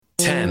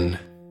10,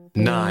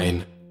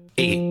 9,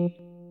 8,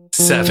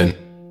 7,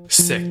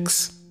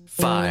 6,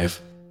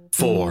 5,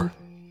 4,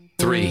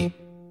 3,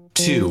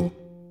 2,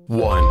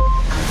 1.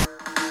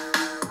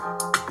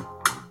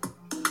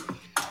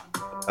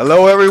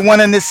 Hello,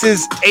 everyone, and this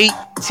is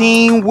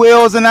 18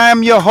 Wheels, and I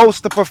am your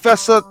host, the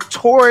Professor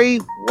Tori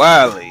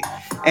Wiley.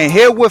 And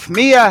here with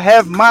me, I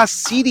have my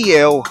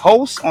CDL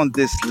host on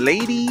this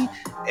Lady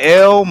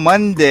L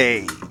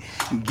Monday.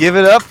 Give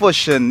it up for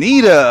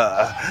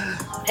Shanita.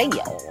 Hey,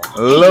 yo.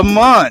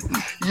 Lamont.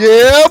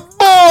 Yeah,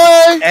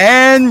 boy.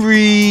 And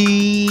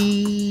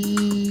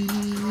Reed.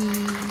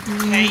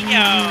 Hey,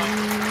 y'all.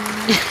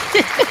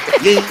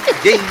 Yay.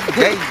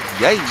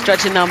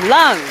 Stretching them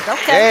lungs.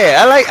 Okay.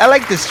 Yeah, I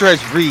like to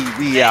stretch Reed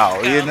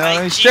out. You know,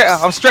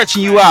 I'm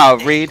stretching you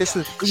out, Reed. This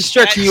is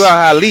stretching you out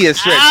how Leah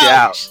stretch you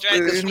out.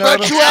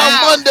 Stretch you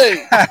out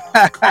Monday.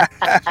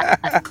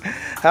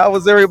 How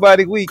was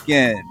everybody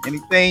weekend?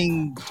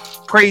 Anything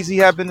crazy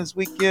happened this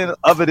weekend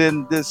other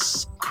than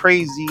this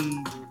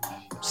crazy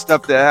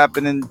stuff that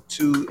happened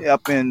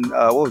up in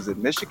what was it,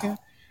 Michigan?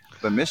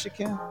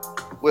 Michigan?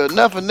 Well,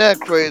 nothing that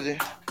crazy.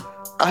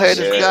 I had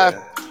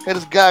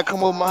this guy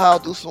come over my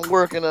house do some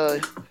work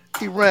and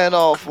he ran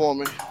off for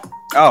me.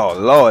 Oh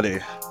Lordy.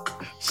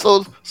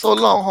 So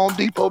long, Home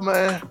Depot,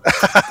 man.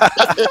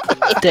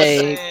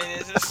 Dang.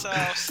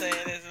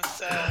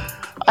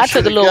 I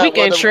took a little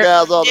weekend trip.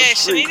 Yeah,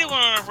 Shanita went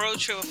on a road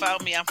trip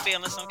without me. I'm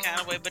feeling some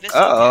kind of way, but it's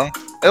okay.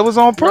 It was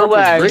on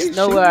purpose.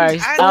 No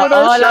worries.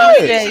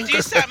 To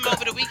do something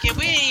over the weekend.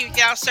 We ain't even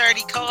got our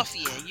Saturday coffee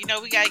yet. You know,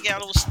 we gotta get a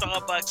little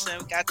Starbucks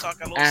and we gotta talk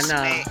a little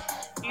smack.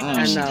 You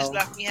know, she just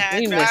left me high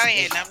and dry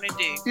and nothing to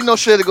do. You know,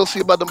 she had to go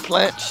see about them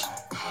plants.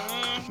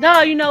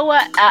 No, you know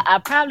what? I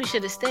probably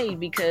should have stayed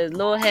because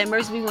Lord have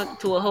mercy, we went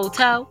to a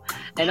hotel,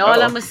 and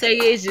all I'm gonna say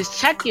is just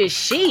check your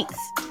sheets.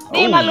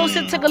 Me and my little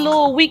sister took a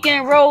little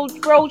weekend road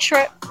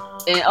trip,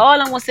 and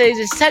all I'm gonna say is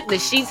just check the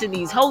sheets in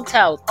these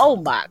hotels. Oh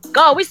my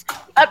God,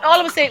 all I'm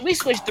gonna say we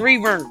switched 3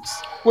 rooms.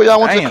 Well,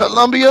 y'all went to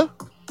Columbia?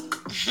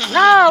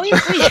 No,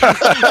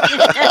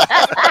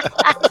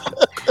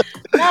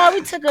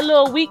 we took a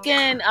little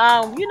weekend.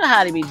 You know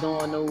how they be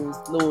doing those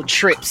little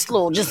trips,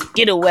 little just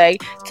getaway.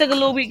 Took a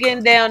little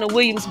weekend down to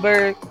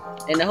Williamsburg,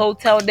 and the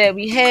hotel that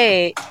we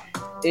had,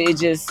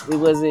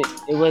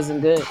 it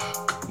wasn't good.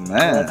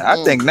 Man,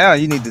 I think now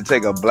you need to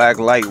take a black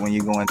light when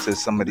you go into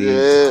some of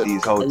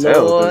these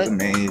hotels. I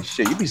mean,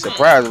 shit, you'd be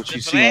surprised what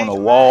you see on the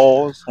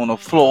walls, on the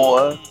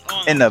floor,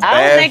 in the bathroom.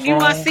 I don't think you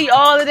want to see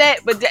all of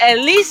that, but at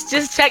least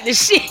just check the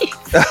sheets.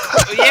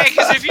 Yeah,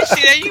 because if you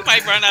see that, you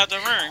might run out the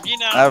room, you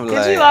know.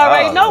 Because you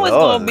already know it's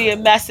going to be a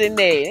mess in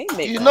there.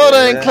 You know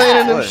they ain't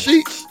cleaning them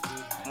sheets.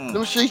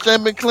 Them sheets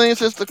ain't been cleaned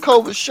since the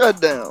COVID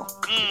shutdown.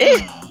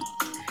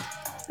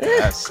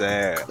 That's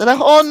sad.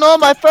 Then oh no,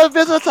 my first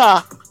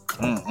visitor.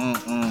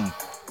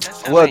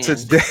 Well,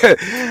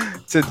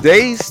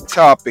 today's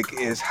topic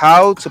is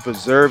how to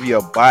preserve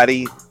your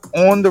body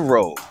on the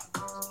road.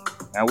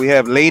 Now we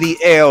have Lady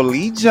L.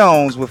 Lee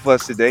Jones with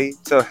us today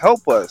to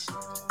help us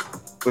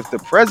with the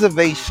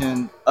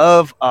preservation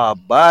of our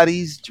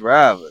bodies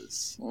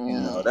drivers.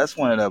 You know, that's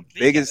one of the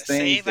biggest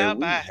things that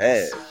we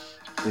have.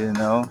 You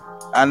know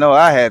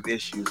I have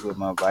issues with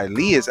my body.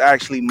 Lee is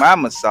actually my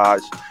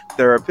massage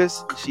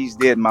therapist. She's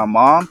did my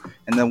mom,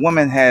 and the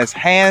woman has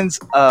hands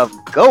of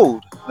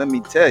gold. Let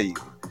me tell you,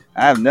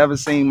 I have never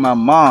seen my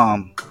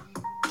mom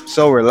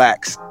so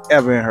relaxed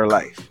ever in her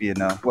life. You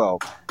know, well,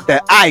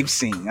 that I've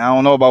seen. I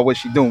don't know about what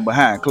she's doing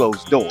behind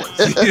closed doors.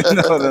 You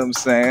know what I'm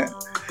saying?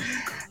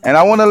 And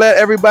I want to let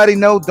everybody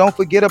know, don't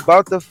forget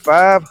about the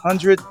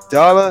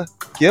 $500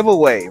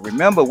 giveaway.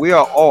 Remember, we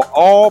are on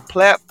all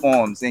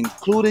platforms,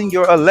 including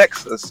your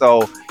Alexa.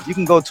 So you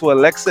can go to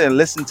Alexa and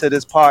listen to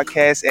this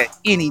podcast at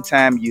any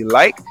time you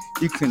like.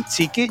 You can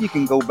tick it. You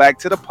can go back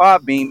to the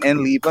Podbeam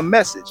and leave a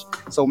message.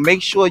 So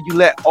make sure you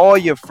let all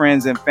your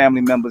friends and family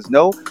members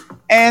know,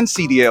 and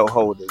CDL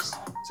holders.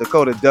 So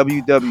go to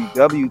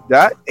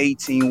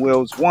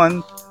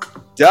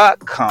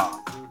www.18wheels1.com.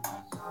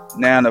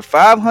 Now, the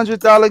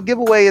 $500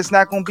 giveaway is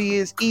not going to be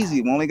as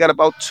easy. We only got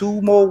about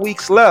 2 more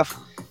weeks left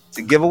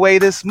to give away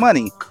this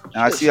money.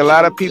 Now, I see a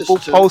lot of people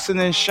posting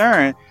and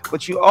sharing,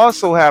 but you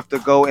also have to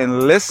go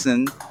and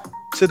listen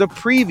to the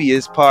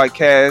previous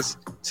podcast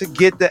to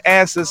get the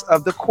answers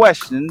of the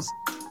questions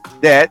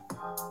that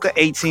the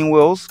 18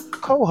 Wheels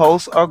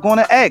co-hosts are going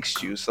to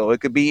ask you. So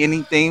it could be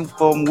anything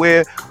from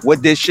what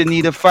did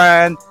Shanita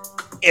find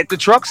at the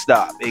truck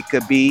stop? It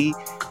could be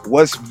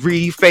what's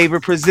Reed's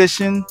favorite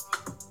position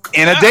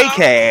in a day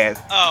cab.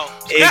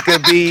 It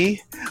could be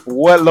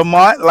what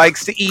Lamont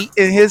likes to eat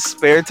in his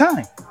spare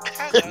time.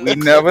 We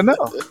never know,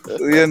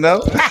 you know.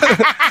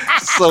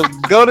 So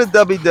go to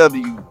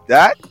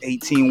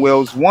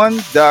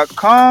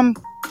www.18wheels1.com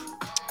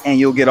and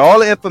you'll get all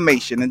the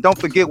information. And don't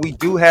forget, we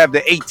do have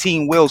the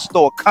 18 Wheel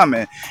store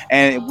coming,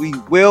 and we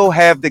will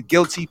have the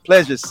guilty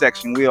pleasure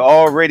section. We are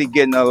already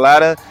getting a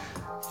lot of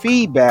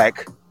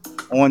feedback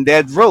on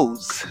that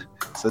rose.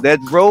 So that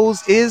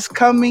rose is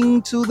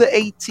coming to the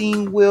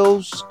 18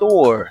 Wheel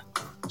store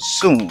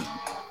soon.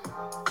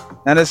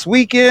 Now this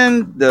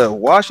weekend, the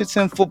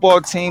Washington football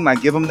team, I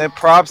give them their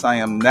props. I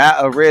am not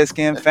a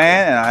Redskin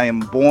fan, and I am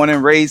born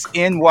and raised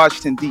in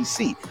Washington,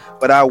 D.C.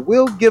 But I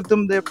will give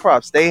them their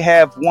props. They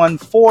have won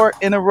 4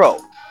 in a row.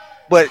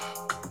 But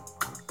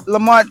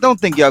Lamont, don't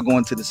think y'all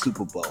going to the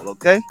Super Bowl,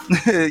 okay?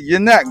 You're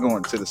not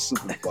going to the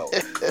Super Bowl.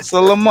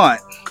 So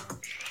Lamont,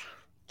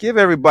 give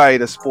everybody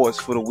the sports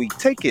for the week.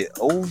 Take it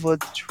over,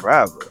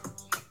 Trevor.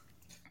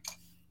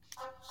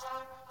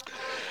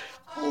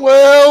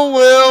 Well.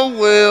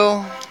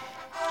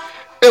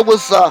 It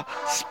was a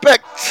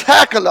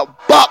spectacular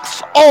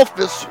box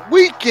office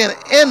weekend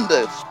in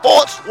the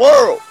sports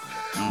world.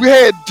 We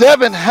had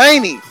Devin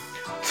Haney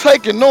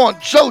taking on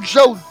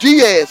JoJo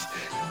Diaz.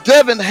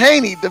 Devin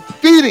Haney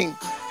defeating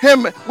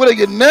him with a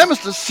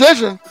unanimous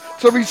decision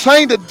to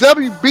retain the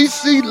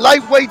WBC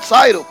lightweight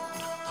title.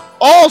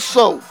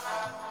 Also,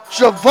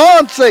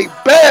 Javante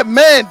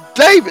Badman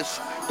Davis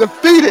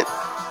defeated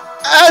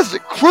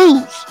Isaac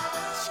Cruz,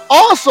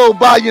 also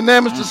by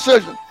unanimous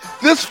decision.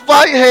 This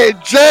fight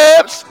had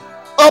jabs,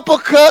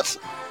 uppercuts,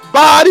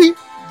 body,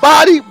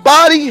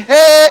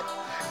 head,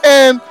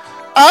 and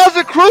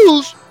Isaac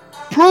Cruz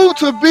proved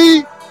to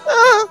be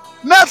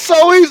not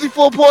so easy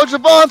for poor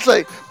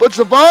Javante. But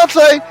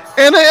Javante,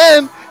 in the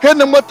end,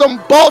 hitting him with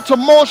them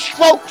Baltimore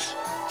strokes,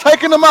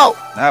 taking him out.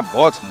 Not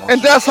Baltimore.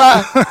 And that's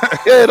how,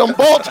 them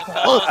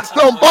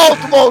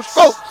Baltimore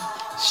strokes.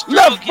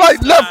 Left, right,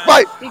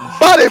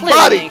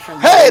 body,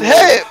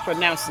 head.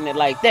 Pronouncing it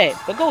like that,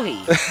 but go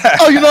ahead.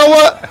 Oh, you know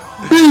what?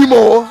 Be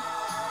more.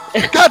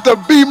 Got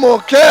to be more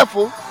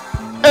careful.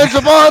 And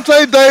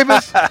Javante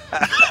Davis,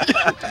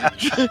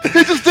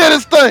 he just did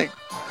his thing.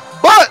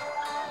 But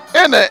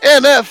in the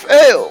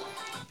NFL,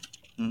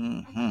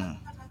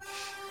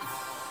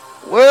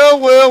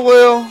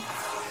 well,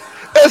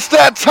 it's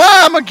that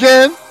time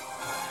again.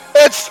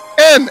 It's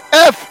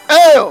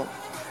NFL.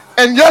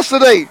 And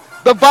yesterday,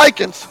 the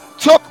Vikings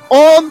took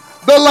on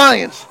the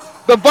Lions.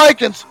 The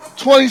Vikings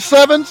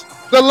 27,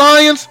 the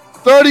Lions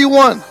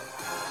 31.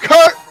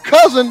 Kirk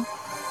Cousins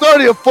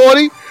 30 of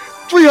 40,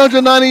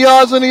 390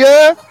 yards in the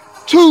air,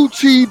 2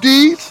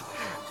 TDs.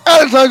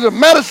 Alexander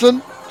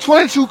Madison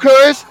 22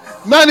 carries,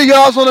 90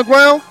 yards on the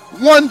ground,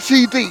 1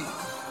 TD.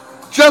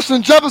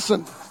 Justin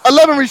Jefferson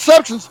 11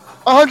 receptions,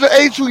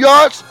 182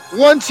 yards,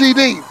 1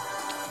 TD.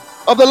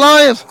 Of the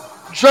Lions,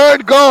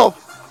 Jared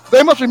Goff,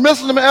 they must be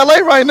missing him in LA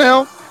right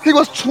now. He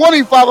was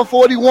 25 of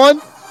 41,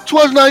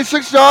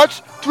 296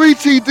 yards, 3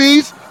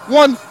 TDs,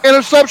 1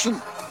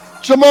 interception.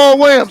 Jamal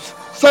Williams,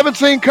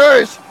 17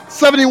 carries,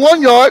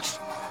 71 yards.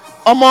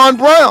 Amon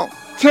Brown,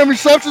 10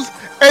 receptions,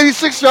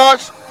 86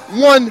 yards,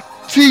 1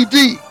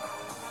 TD.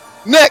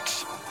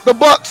 Next, the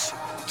Bucks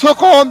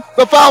took on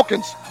the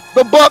Falcons.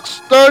 The Bucks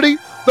 30,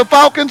 the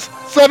Falcons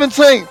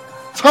 17.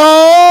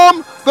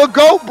 Tom the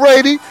GOAT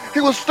Brady,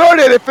 he was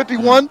 38 at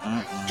 51,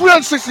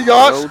 360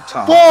 yards,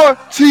 4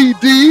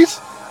 TDs.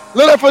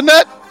 Leonard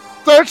Fournette,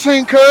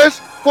 13 carries,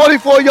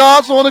 44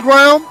 yards on the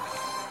ground.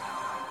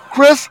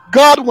 Chris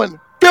Godwin,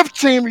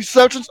 15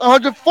 receptions,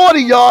 140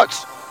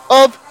 yards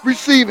of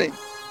receiving.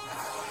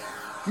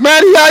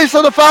 Matty Ice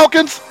of the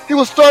Falcons, he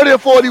was 30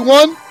 of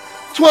 41,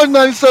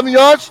 297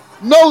 yards,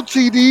 no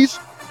TDs.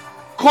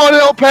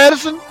 Cordell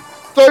Patterson,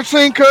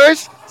 13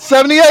 carries,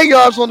 78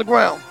 yards on the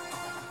ground.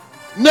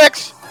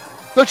 Next,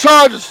 the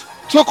Chargers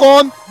took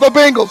on the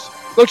Bengals.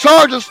 The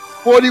Chargers,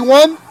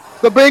 41,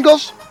 the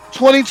Bengals,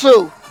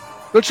 22.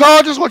 The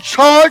Chargers were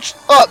charged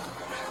up.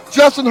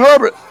 Justin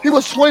Herbert, he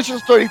was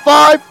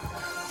 26-35,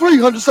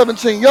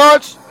 317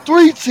 yards,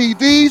 3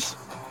 TDs.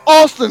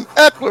 Austin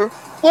Eckler,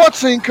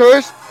 14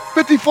 carries,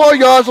 54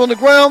 yards on the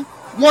ground,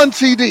 1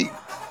 TD.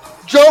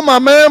 Joe, my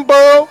man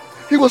Burrow,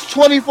 he was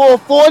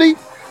 24-40,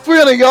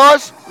 300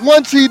 yards,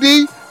 1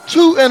 TD,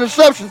 2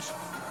 interceptions.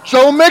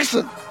 Joe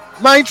Mixon,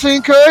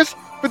 19 carries,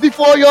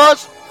 54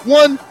 yards,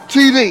 1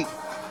 TD.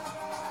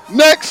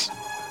 Next,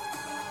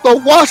 the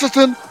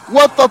Washington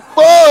What the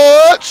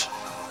Fudge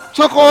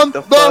took on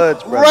the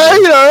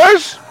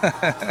Raiders.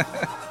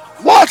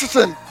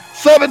 Washington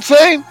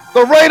 17,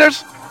 the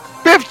Raiders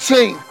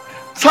 15.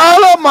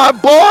 Tyler, my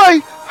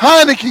boy,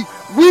 Heineke,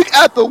 week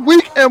after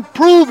week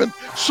improving,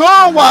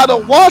 showing why the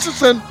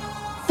Washington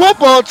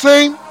football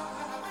team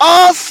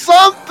are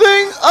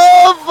something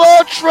of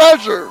a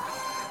treasure.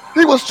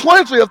 He was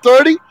 23 of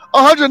 30,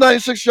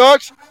 196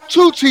 yards,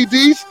 2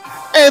 TDs.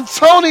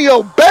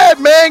 Antonio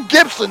Badman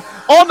Gibson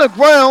on the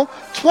ground,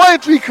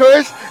 23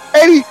 carries,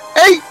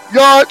 88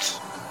 yards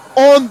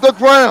on the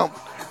ground.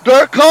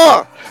 Derek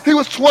Carr, he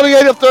was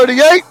 28 of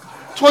 38,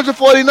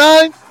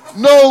 249,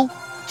 no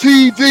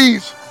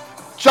TDs.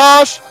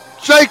 Josh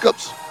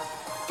Jacobs,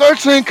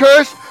 13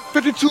 carries,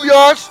 52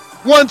 yards,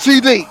 1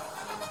 TD.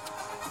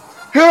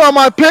 Here are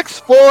my picks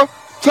for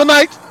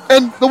tonight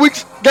and the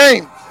week's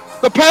game.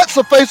 The Pats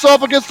will face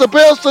off against the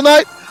Bills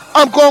tonight.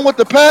 I'm going with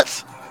the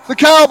Pats. The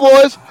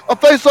Cowboys will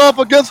face off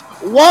against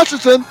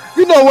Washington.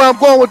 You know where I'm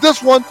going with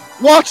this one.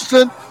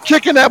 Washington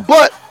kicking that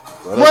butt.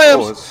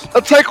 Rams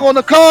will take on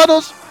the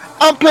Cardinals.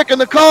 I'm picking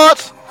the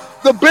Cards.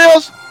 The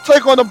Bills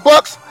take on the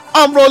Bucks.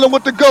 I'm rolling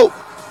with the GOAT.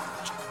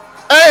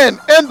 And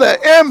in the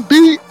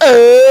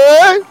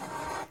NBA,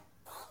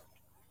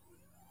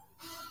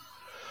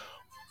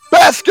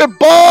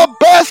 basketball.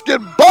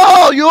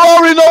 You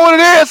already know what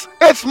it is.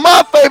 It's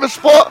my favorite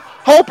sport.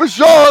 Hope it's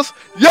yours.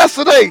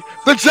 Yesterday,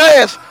 the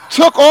Jazz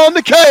took on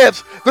the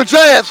Cavs. The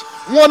Jazz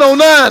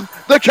 109,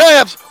 the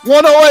Cavs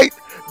 108.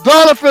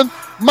 Donovan,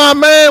 my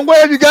man,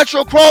 where you got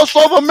your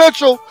crossover?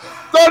 Mitchell,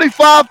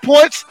 35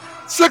 points,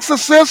 6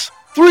 assists,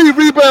 3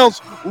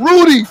 rebounds.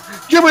 Rudy,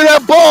 give me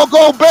that ball,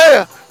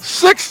 Gobert,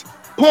 6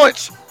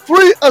 points,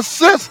 3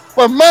 assists.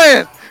 But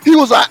man, he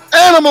was an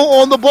animal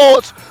on the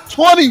boards,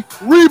 20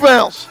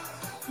 rebounds.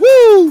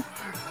 Woo!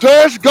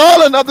 Darius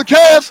Garland of the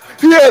Cavs,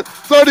 he had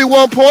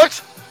 31 points,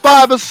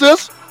 5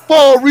 assists,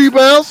 4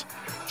 rebounds.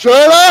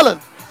 Jared Allen,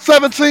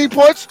 17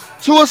 points,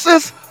 2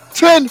 assists,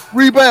 10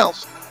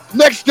 rebounds.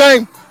 Next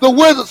game, the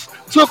Wizards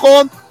took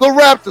on the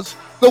Raptors.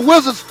 The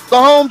Wizards, the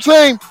home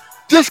team,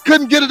 just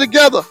couldn't get it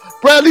together.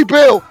 Bradley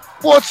Beal,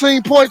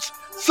 14 points,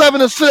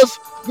 7 assists,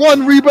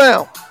 1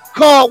 rebound.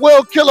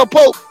 Caldwell Killer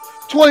Pope,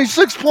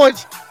 26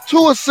 points,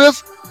 2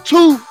 assists,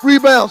 2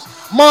 rebounds.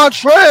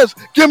 Montrez,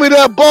 give me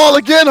that ball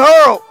again,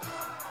 Hurl.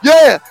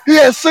 Yeah, he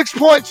had 6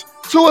 points,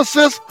 2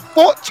 assists,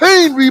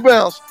 14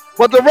 rebounds.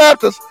 But the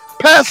Raptors,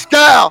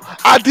 Pascal,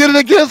 I did it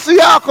against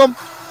Siakam,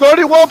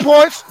 31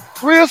 points,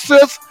 3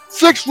 assists,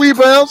 6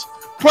 rebounds.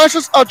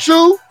 Precious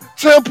Achiuwa,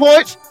 10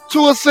 points,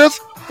 2 assists,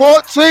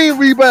 14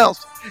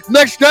 rebounds.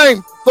 Next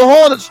game, the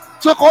Hornets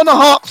took on the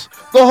Hawks.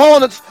 The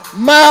Hornets,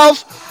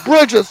 Miles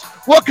Bridges.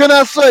 What can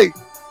I say?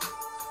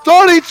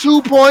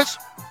 32 points,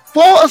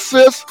 4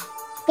 assists,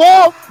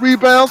 4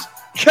 rebounds.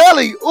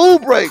 Kelly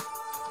Oubre,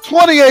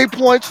 28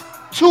 points,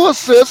 2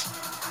 assists,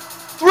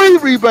 3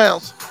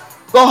 rebounds.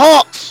 The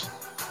Hawks,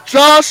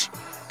 John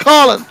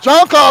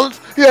Collins,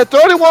 he had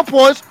 31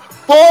 points,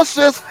 4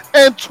 assists,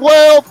 and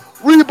 12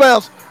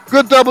 rebounds.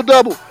 Good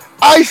double-double.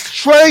 Ice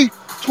Trey,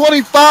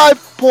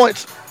 25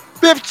 points,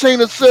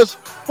 15 assists,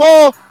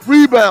 4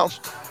 rebounds.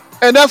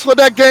 And that's what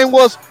that game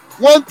was.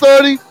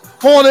 130,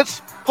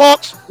 Hornets,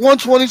 Hawks,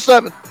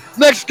 127.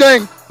 Next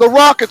game, the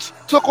Rockets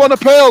took on the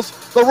Pels.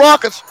 The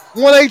Rockets,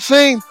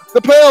 118.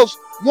 The Pels,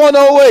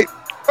 108.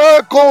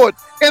 Eric Gordon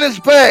in his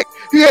bag.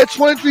 He had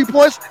 23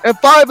 points and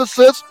 5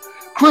 assists.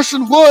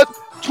 Christian Wood,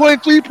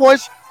 23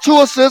 points,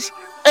 2 assists,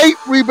 8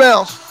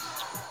 rebounds.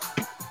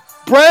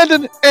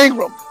 Brandon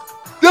Ingram.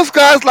 This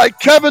guy's like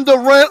Kevin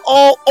Durant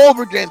all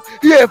over again.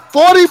 He had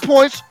 40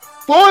 points,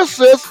 4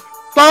 assists,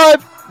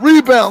 5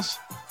 rebounds.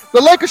 The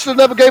Lakers should have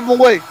never gave him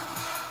away.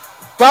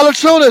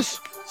 Valanciunas,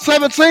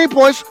 17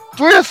 points,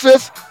 3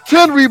 assists,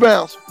 10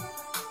 rebounds.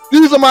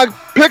 These are my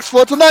picks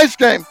for tonight's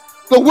game.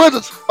 The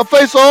Wizards, a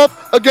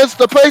face-off against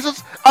the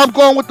Pacers. I'm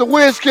going with the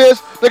Wiz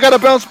kids. They got to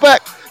bounce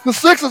back. The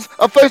Sixers,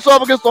 a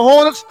face-off against the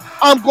Hornets.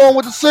 I'm going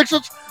with the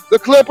Sixers. The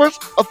Clippers,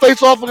 a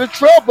face-off against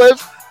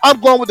Trailblazers. I'm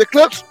going with the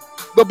Clips.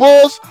 The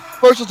Bulls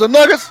versus the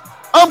Nuggets.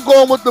 I'm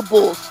going with the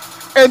Bulls.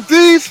 And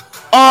these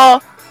are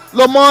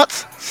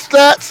Lamont's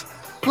stats,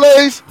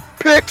 plays,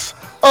 picks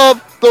of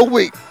the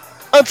week.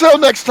 Until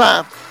next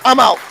time, I'm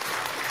out.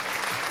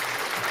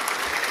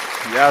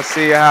 Y'all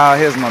see how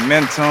his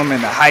momentum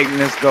and the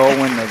hypeness go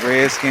when the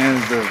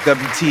Redskins, the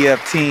WTF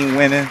team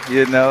winning,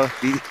 you know?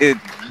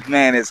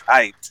 Man is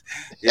hyped,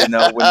 you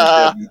know, when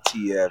the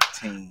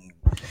WTF team.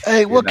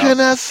 Hey, what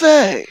can I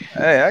say?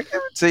 Hey, I give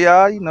it to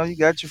y'all. You know, you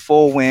got your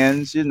 4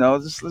 wins. You know,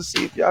 just let's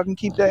see if y'all can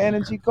keep that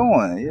energy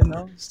going. You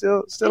know,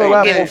 still a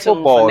lot more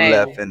football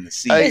left in the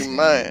season. Hey,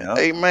 man. You know?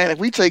 Hey, man, if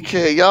we take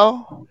care of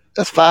y'all,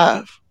 that's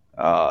 5.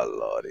 Oh,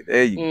 Lordy.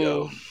 There you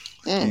go.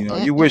 You know,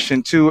 you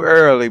wishing too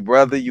early,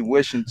 brother. You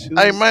wishing too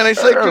early. Hey, man, they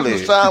say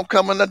Christmas time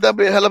coming. That'd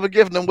be a hell of a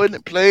gift, then,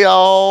 wouldn't it?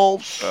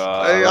 Playoffs.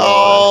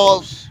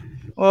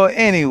 Well,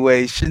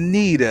 anyway,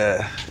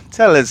 Shanita,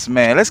 tell us,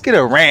 man. Let's get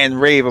a rant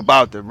and rave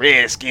about the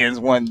Redskins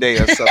one day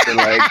or something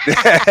like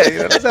that. You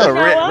know, let's have a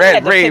rant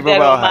and rave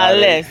about my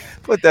list.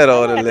 Put that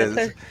on the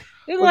list.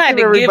 We're going to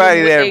give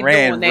everybody that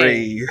rant and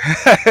rave.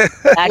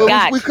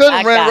 We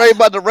couldn't rant rave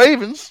about the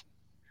Ravens.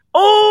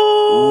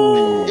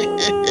 Oh, we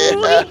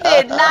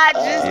did not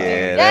just do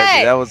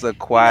that. That was a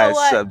quiet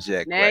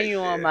subject. Now you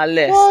on my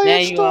list. Now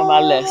you on my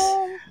list.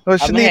 Well,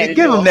 Shanita,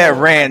 give him that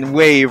rant and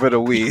wave of the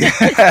week.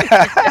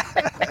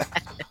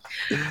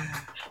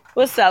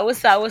 What's up,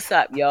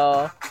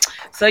 y'all?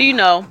 So, you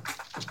know,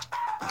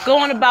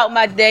 going about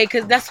my day,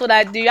 because that's what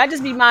I do. I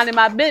just be minding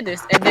my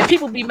business. And then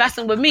people be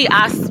messing with me,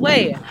 I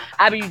swear.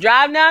 I be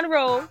driving down the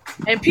road,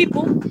 and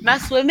people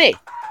mess with me.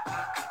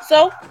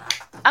 So,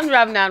 I'm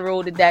driving down the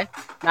road today,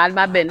 minding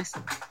my business,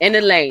 in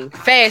the lane,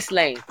 fast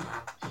lane.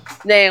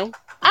 Now,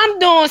 I'm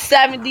doing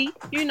 70,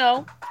 you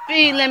know.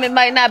 Speed limit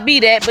might not be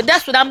that, but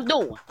that's what I'm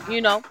doing,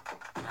 you know.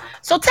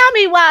 So tell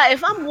me why,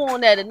 if I'm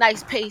going at a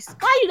nice pace,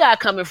 why you gotta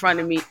come in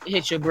front of me and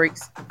hit your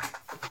brakes?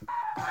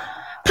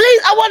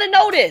 Please, I want to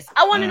know this.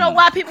 I want to know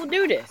why people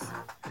do this.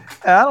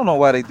 I don't know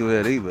why they do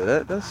that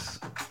either.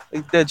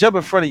 They jump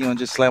in front of you and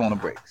just slam on the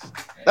brakes.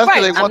 That's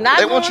right.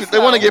 They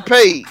want to get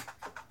paid.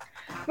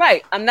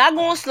 Right. I'm not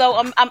going slow.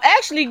 I'm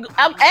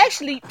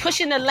actually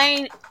pushing the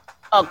lane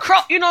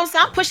across. You know what I'm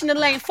saying? I'm pushing the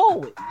lane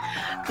forward.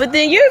 But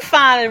then you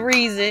find a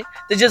reason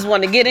to just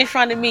want to get in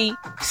front of me,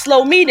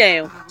 slow me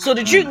down, so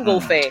that you can go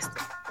faster.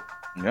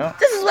 Yeah.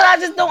 This is what I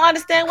just don't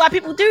understand why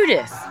people do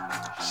this.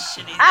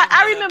 Shit,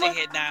 I remember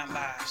they had 9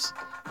 lives.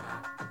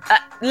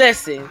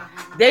 Listen,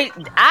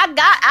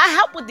 I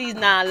help with these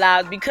 9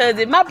 lives because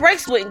if my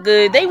brakes wasn't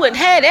good, they wouldn't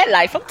have that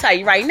life. I'm telling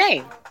you right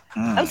now.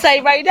 I'm telling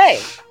you right there.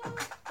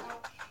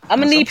 I'm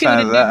gonna need people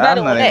to do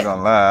better I'm not even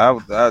gonna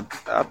lie.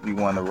 I'd be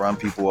wanting to run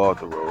people off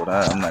the road.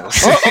 I'm not gonna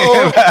say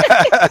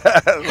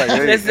like,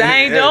 listen, I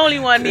ain't the only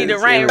one need to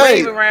rave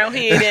around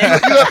here. Then.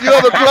 You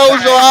ever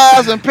close your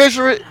eyes and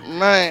picture it,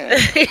 man?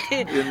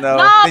 You know.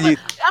 No,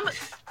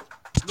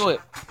 go ahead.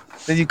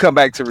 Then you come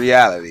back to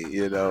reality,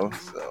 you know.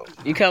 So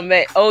you come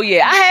back. Oh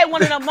yeah, I had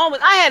one of them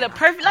moments. I had a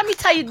perfect. Let me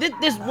tell you,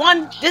 this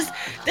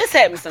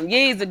happened some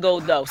years ago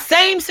though.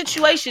 Same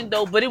situation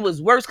though, but it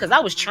was worse because I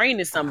was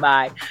training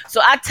somebody. So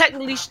I took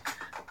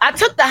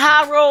the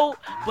high road,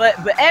 but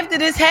after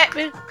this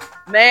happened,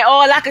 man,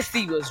 all I could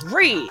see was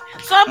red.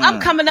 So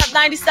I'm coming up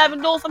 97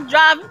 North. I'm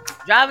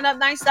driving up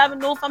 97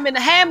 North. I'm in the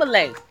Hammer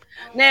lane.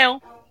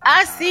 Now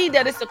I see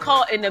that it's a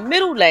car in the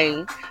middle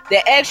lane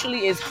that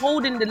actually is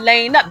holding the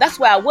lane up. That's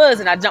where I was,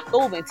 and I jumped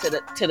over into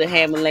the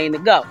Hammer lane to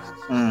go.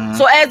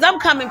 So as I'm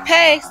coming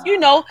past, you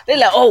know, they're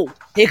like, "Oh,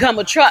 here come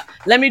a truck.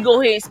 Let me go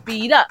ahead and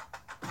speed up."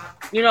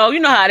 You know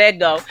how that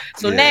go.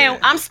 So now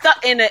I'm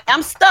stuck in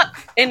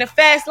the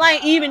fast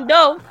lane, even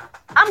though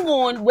I'm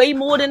going way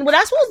more than what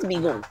I'm supposed to be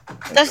going.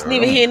 That's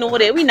neither here nor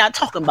there. We're not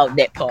talking about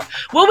that part.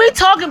 What we're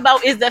talking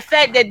about is the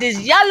fact that this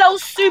yellow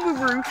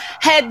Subaru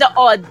had the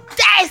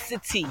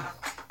audacity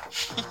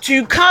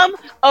to come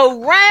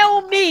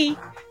around me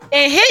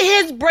and hit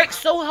his brakes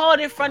so hard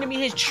in front of me,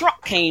 his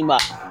truck came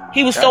up.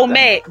 He was so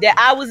mad that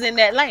I was in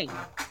that lane.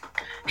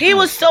 He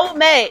was so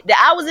mad that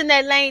I was in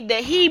that lane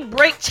that he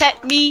brake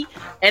checked me,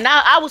 and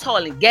I was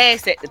hauling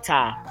gas at the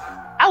time.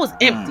 I was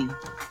empty,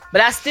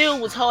 but I still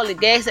was hauling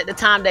gas at the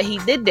time that he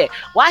did that.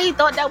 Why he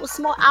thought that was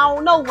smart, I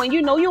don't know. When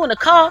you know you in a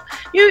car,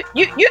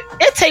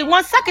 it take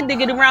 1 second to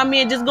get around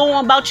me and just go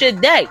on about your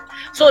day.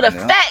 So the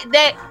fact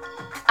that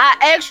I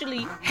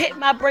actually hit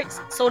my brakes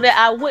so that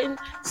I wouldn't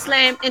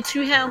slam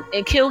into him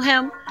and kill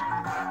him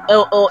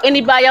or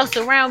anybody else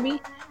around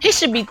me, he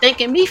should be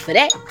thanking me for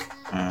that.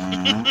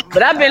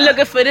 But I've been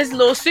looking for this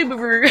little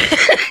Subaru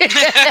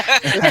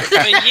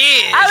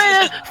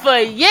for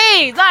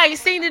years. I ain't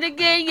seen it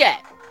again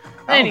yet.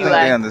 Anyway, I don't think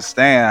they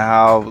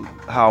understand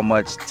how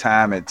much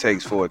time it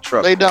takes for a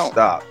truck to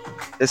stop,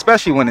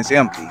 especially when it's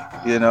empty.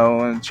 You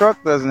know, and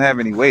truck doesn't have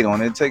any weight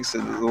on it. It takes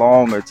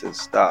longer to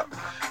stop.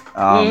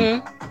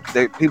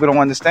 People don't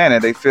understand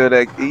it. They feel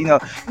that you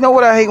know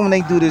what I hate when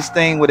they do this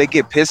thing where they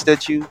get pissed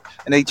at you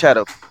and they try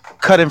to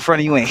cut in front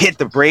of you and hit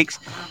the brakes.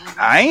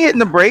 I ain't hitting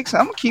the brakes.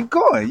 I'm gonna keep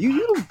going.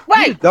 You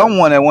don't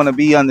want to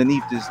be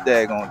underneath this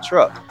daggone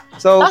truck.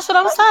 So that's what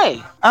I'm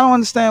saying. I don't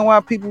understand why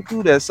people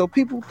do that. So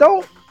people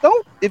don't.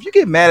 If you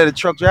get mad at a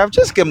truck driver,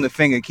 just give them the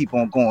finger and keep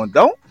on going.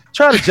 Don't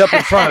try to jump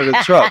in front of the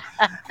truck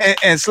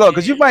and slow,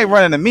 because you might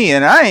run into me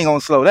and I ain't gonna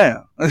slow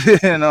down. I'm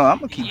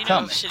gonna keep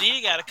coming.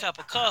 Shania got a cup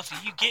of coffee.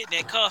 You getting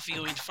that coffee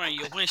in front of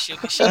your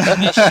windshield because she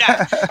been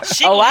shot.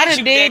 I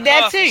done did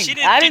that too. She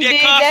done did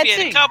that coffee at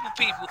a couple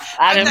people.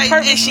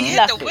 And she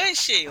hit the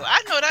windshield.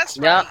 I know that's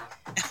right.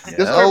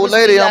 This old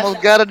lady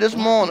almost got it this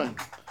morning.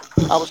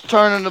 I was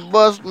turning the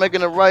bus,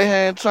 making a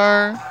right-hand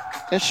turn,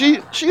 and she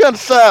on the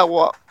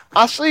sidewalk.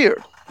 I see her.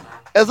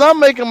 As I'm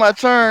making my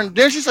turn,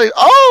 then she say,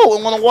 "Oh,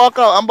 I want to walk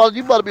out.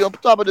 You about to be on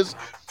top of this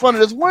front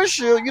of this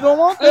windshield. You don't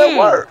want that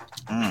work."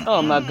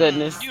 Oh my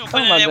goodness!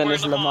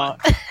 Lamar.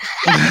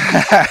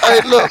 Hey,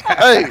 look,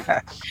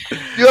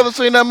 you ever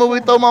seen that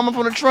movie Throw Mama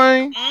from the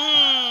Train?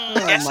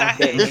 Yes, I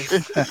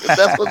have.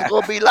 That's what it's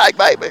gonna be like,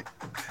 baby.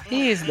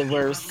 He is the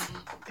worst.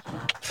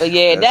 But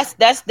yeah,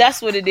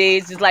 that's what it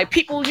is. It's like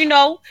people,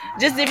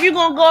 just if you're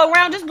gonna go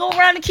around, just go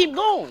around and keep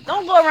going.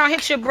 Don't go around,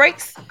 hit your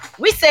brakes.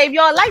 We save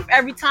y'all life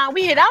every time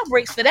we hit our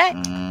brakes for that.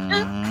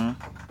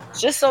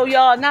 Just so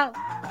y'all know.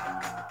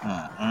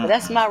 But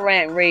that's my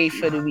rant rave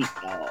for the week,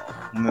 dog.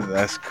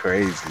 That's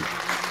crazy.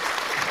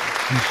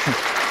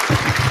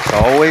 It's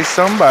always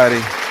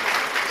somebody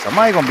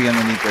gonna be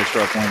underneath that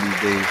truck one of these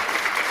days.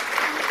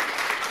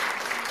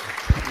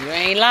 You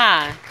ain't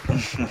lying.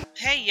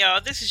 Hey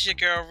y'all, this is your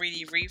girl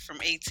Reedy Reed from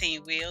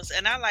 18 Wheels,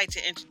 and I'd like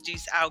to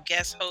introduce our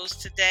guest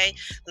host today,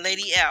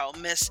 Lady L,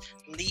 Miss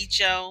Lee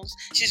Jones.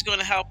 She's going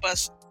to help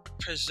us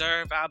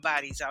preserve our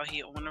bodies out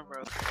here on the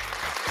road.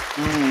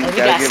 You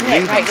gotta give Lee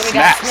them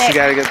snaps. You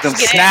gotta get them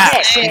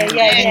snaps.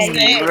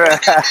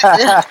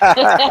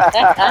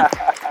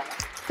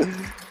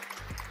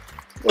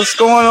 What's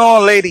going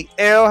on, Lady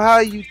L? How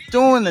you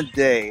doing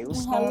today?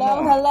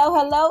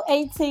 Hello,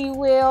 18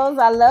 Wheels.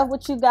 I love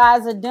what you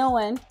guys are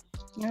doing.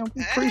 Yeah,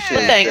 we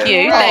appreciate it. Thank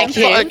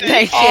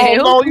you.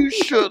 Oh, no, you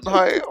shouldn't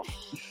have.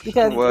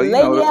 Because Lady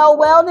L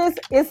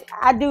Wellness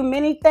I do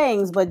many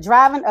things, but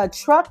driving a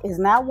truck is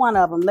not one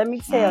of them. Let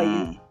me tell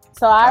you.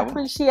 So I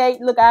appreciate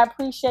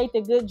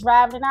the good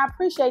driving, and I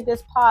appreciate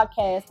this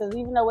podcast because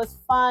even though it's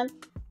fun,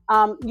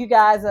 You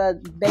guys are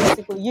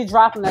basically, you're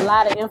dropping a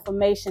lot of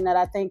information that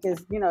I think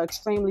is,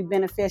 extremely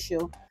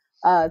beneficial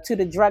to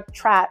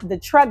the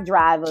truck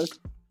drivers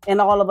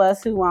and all of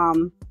us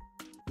who,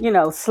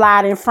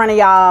 slide in front of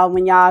y'all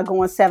when y'all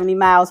going 70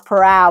 miles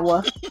per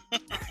hour.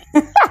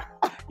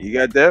 You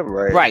got that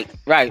right.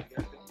 Right.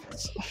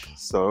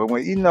 So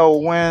as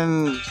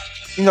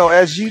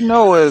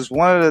is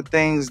one of the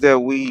things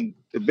that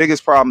the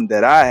biggest problem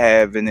that I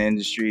have in the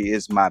industry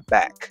is my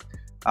back.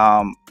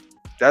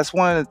 That's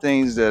one of the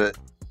things that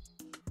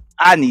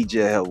I need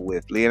your help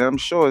with, Lee. And I'm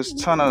sure it's a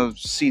ton of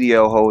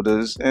CDL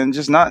holders and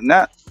just not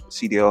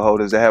CDL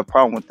holders that have a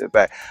problem with their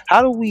back.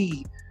 How do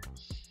we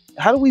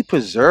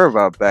preserve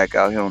our back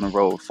out here on the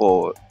road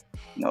for,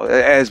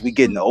 as we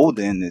getting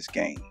older in this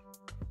game?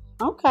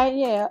 Okay,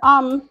 yeah.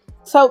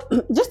 So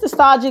just to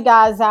start you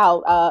guys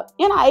out,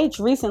 NIH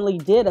recently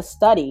did a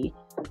study.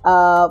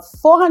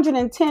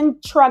 410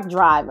 truck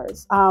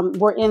drivers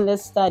were in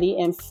this study,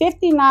 and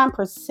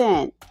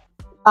 59%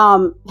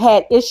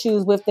 had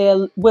issues with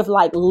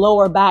like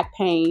lower back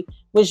pain,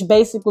 which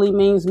basically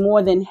means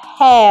more than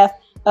half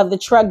of the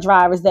truck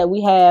drivers that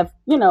we have,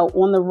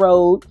 on the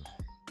road,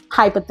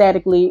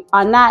 hypothetically,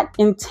 are not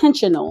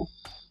intentional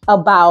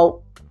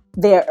about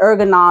their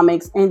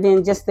ergonomics and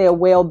then just their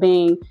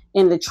well-being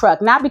in the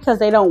truck. Not because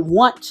they don't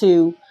want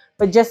to,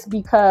 but just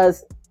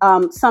because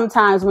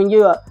sometimes when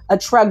you're a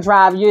truck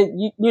driver,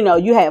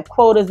 you have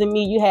quotas to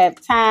meet, you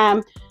have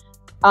time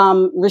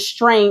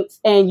restraints,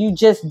 and you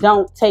just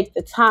don't take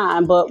the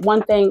time. But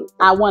one thing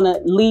I want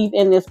to leave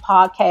in this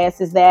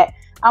podcast is that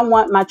I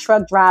want my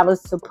truck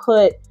drivers to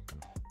put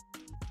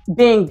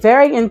being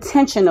very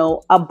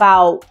intentional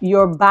about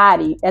your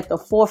body at the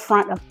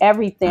forefront of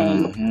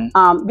everything,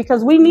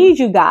 because we need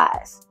you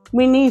guys.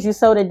 We need you.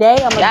 So today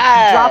I'm going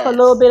to drop a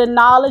little bit of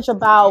knowledge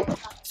about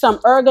some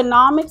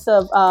ergonomics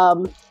of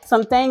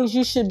some things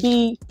you should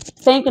be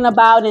thinking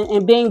about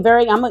and being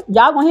very, y'all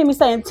gonna hear me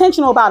say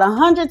intentional about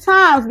 100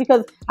 times,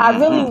 because I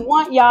really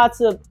want y'all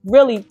to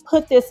really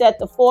put this at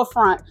the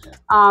forefront.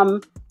 So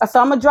I'm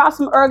gonna drop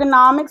some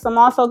ergonomics. I'm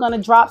also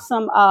gonna drop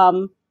some,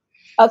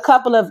 a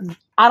couple of,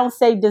 I don't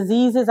say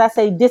diseases, I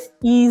say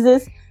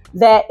diseases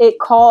that it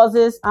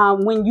causes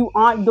when you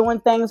aren't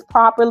doing things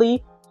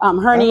properly.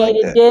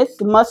 Herniated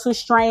disc, muscle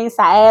strain,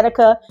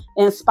 sciatica,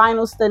 and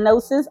spinal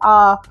stenosis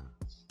are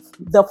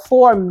the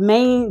four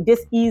main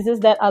diseases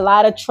that a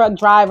lot of truck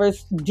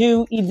drivers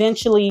do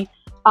eventually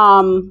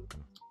come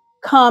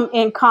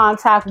in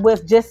contact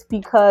with, just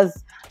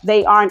because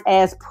they aren't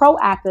as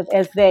proactive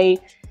as they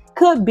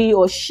could be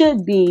or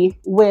should be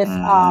with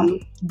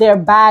their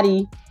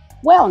body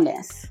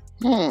wellness.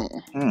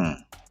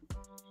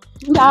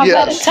 Y'all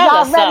ready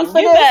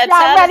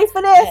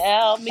for this?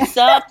 Tell me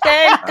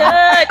something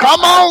good.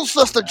 Come on,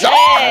 Sister Joy.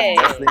 Hey,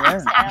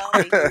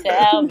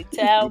 tell me.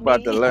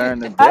 About to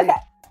learn today. Okay.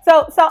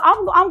 So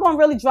I'm going to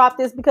really drop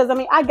this because,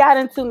 I got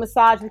into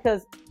massage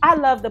because I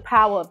love the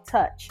power of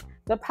touch.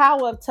 The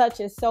power of touch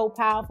is so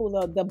powerful.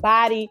 The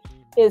body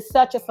is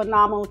such a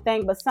phenomenal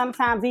thing. But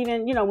sometimes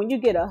even, when you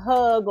get a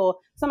hug or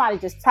somebody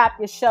just tap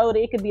your shoulder,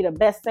 it could be the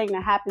best thing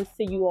that happens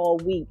to you all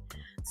week.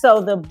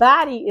 So the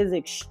body is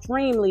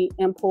extremely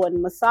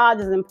important. Massage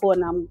is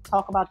important. I'm going to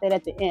talk about that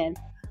at the end.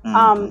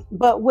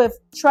 But with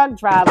truck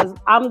drivers,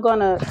 I'm going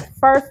to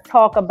first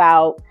talk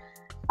about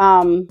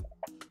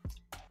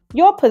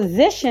your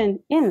position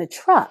in the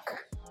truck.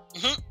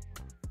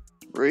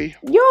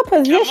 Your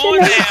position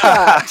in the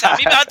truck. Tell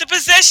me about the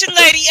position,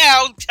 Lady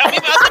L. Tell me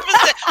about the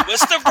position.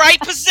 What's the right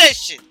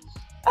position?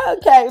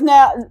 Okay,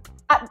 now,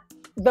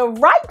 the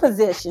right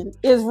position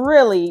is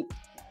really,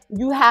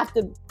 you have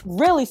to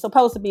really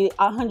supposed to be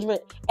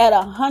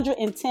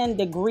 110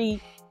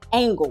 degree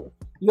angle.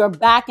 Your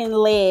back and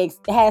legs,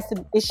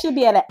 it should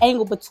be at an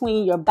angle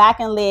between your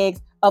back and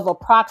legs of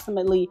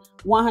approximately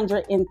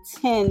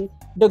 110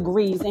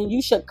 degrees. And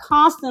you should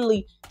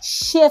constantly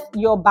shift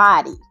your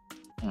body.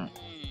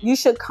 You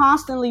should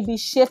constantly be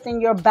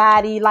shifting your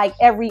body like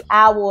every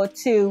hour or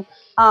two,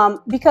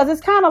 because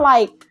it's kind of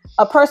like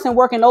a person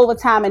working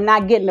overtime and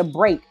not getting a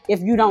break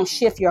if you don't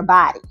shift your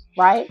body,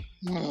 right?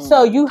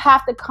 So you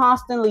have to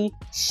constantly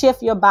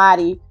shift your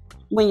body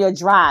when you're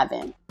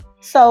driving.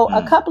 So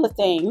a couple of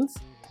things.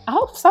 I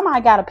hope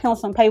somebody got a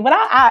pencil and paper, but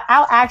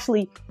I'll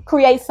actually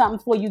create something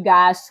for you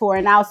guys, Tor,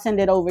 and I'll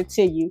send it over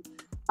to you.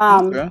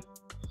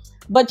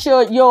 But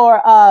your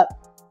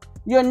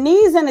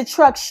knees in the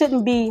truck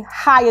shouldn't be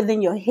higher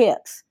than your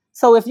hips.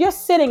 So if you're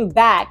sitting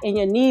back and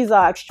your knees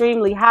are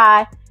extremely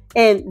high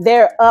and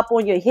they're up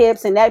on your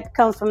hips, and that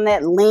comes from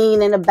that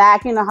lean in the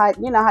back, you know how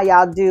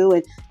y'all do,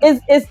 and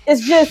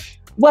it's just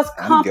what's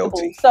comfortable.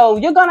 So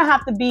you're gonna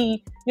have to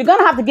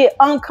get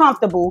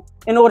uncomfortable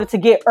in order to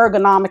get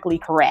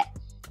ergonomically correct.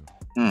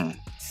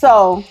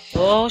 So.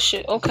 Oh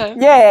shit. Okay.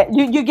 Yeah,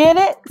 you get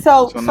it.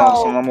 So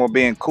no more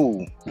being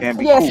cool. Can't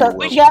be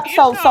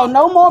cool. So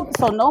no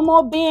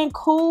more being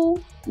cool.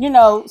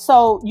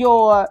 So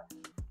your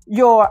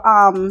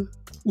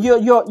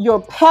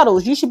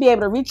pedals. You should be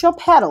able to reach your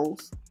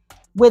pedals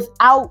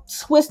without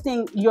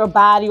twisting your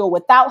body or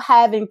without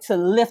having to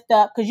lift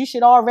up, because you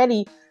should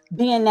already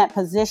be in that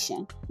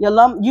position.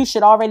 You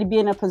should already be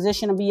in a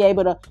position to be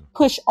able to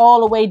push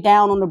all the way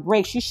down on the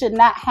brakes. You should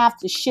not have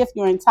to shift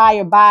your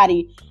entire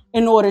body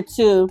in order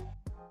to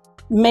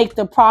make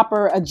the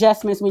proper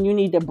adjustments when you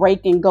need to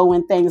brake and go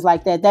and things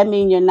like that. That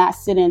means you're not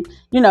sitting,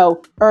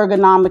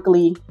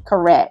 ergonomically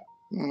correct.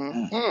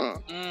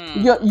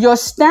 Your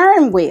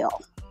steering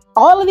wheel,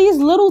 all of these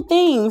little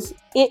things,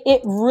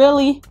 it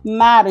really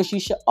matters. You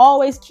should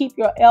always keep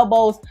your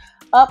elbows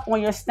up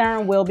on your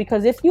steering wheel,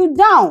 because if you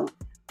don't,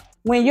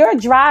 when you're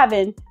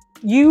driving,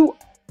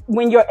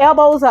 when your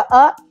elbows are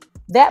up,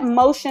 that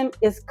motion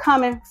is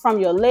coming from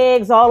your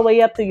legs all the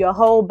way up through your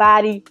whole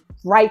body,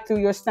 right through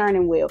your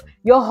steering wheel.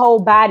 Your whole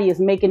body is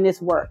making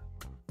this work.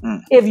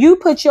 If you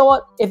put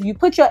your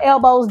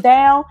elbows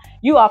down,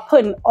 you are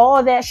putting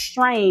all that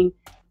strain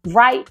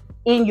right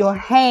in your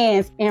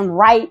hands and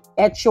right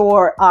at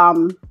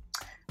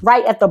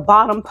the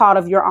bottom part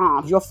of your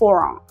arms, your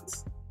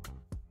forearms.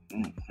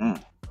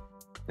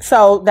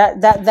 So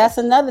that's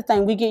another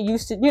thing. We get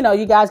used to,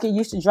 you guys get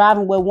used to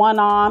driving with one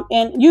arm,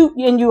 and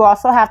you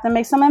also have to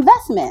make some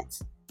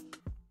investments.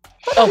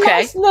 A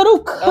nice little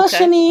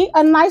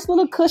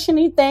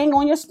cushiony thing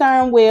on your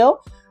steering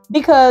wheel,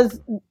 because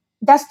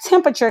that's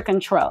temperature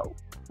control.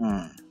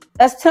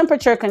 That's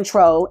temperature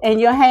control, and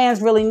your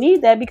hands really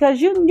need that, because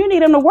you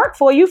need them to work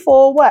for you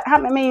for what?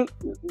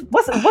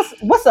 What's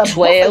a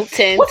 12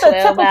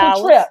 typical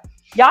hours. trip?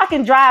 Y'all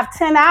can drive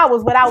 10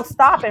 hours without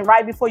stopping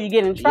right before you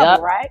get in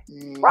trouble, right?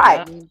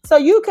 Right. So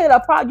you could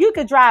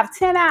drive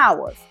 10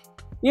 hours.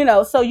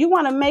 So you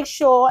want to make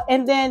sure.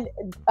 And then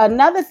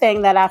another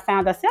thing that I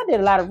found, I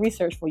did a lot of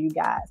research for you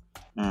guys.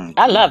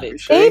 I love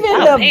it. Even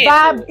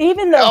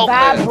the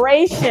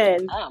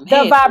vibration,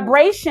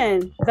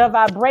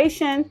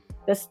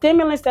 the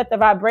stimulus that the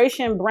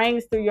vibration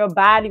brings through your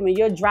body when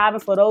you're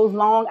driving for those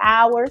long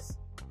hours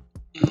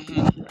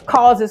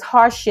causes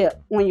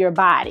hardship on your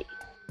body.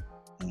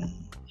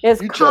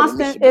 It's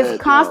constant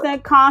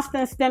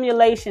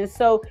stimulation.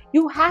 So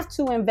you have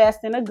to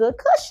invest in a good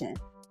cushion.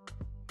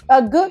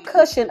 A good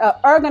cushion, an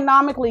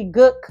ergonomically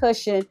good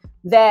cushion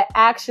that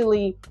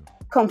actually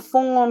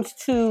conforms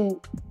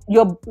to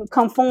your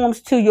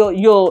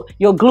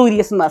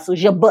gluteus muscles,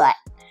 your butt.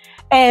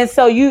 And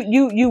so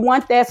you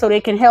want that so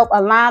they can help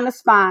align the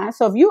spine.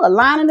 So if you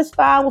aligning the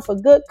spine with a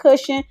good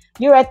cushion,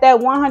 you're at that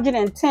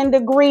 110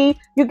 degree,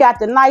 you got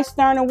the nice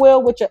steering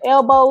wheel with your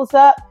elbows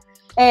up,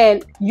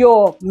 and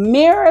your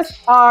mirrors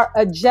are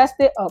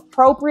adjusted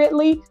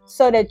appropriately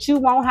so that you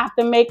won't have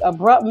to make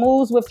abrupt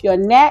moves with your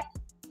neck,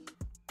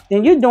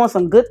 then you're doing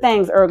some good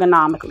things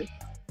ergonomically.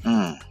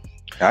 I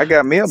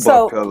got me a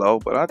butt pillow,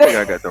 but I think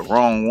I got the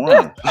wrong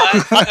one.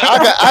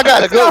 I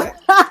got a good one.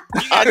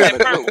 You got that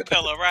purple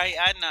pillow, right?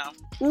 I know.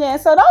 Yeah,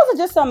 so those are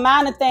just some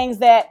minor things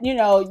that,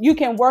 you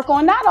can work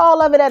on. Not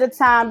all of it at a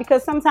time,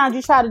 because sometimes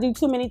you try to do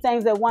too many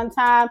things at one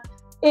time.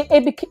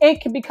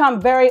 It can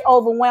become very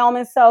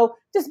overwhelming. So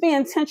just be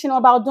intentional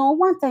about doing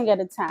one thing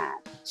at a time,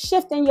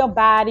 shifting your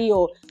body,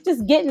 or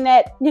just getting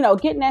that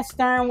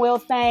steering wheel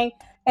thing.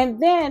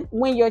 And then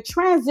when you're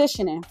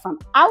transitioning from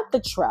out the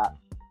truck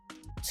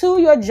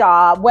to your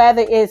job,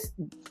 whether it's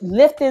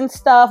lifting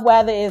stuff,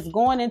 whether it's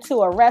going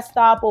into a rest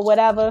stop or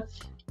whatever,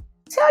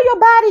 tell your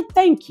body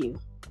thank you.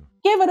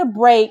 Give it a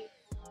break.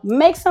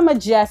 Make some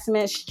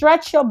adjustments.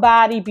 Stretch your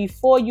body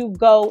before you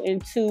go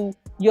into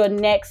your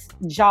next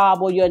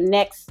job or your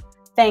next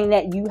thing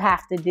that you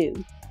have to do.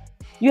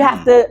 You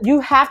have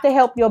to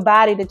help your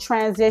body to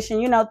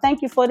transition.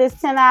 Thank you for this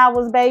 10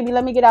 hours, baby.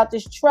 Let me get out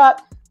this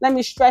truck. Let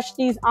me stretch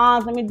these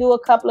arms. Let me do a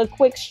couple of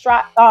quick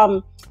what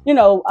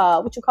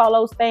you call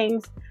those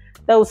things?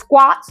 Those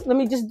squats. Let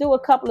me just do a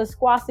couple of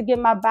squats to get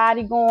my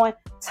body going.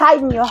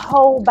 Tighten your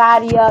whole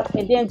body up,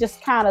 and then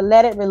just kind of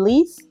let it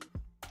release.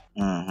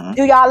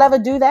 Do y'all ever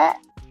do that?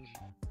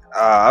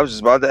 I was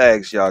just about to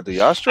ask y'all, do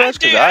y'all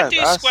stretch? I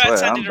do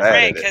squats under the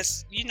rag,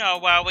 because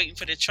while waiting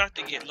for the truck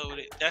to get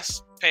loaded,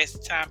 that's past the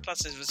time.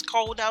 Plus, if it's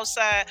cold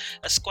outside,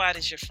 a squat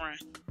is your friend.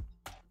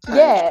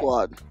 Yeah.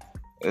 Squad.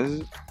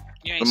 Is it?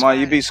 You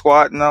you be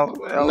squatting though?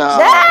 Nah.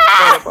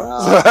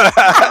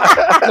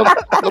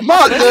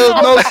 Lamar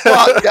does no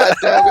squat,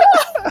 goddammit.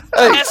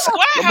 Hey,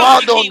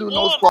 Lamar don't do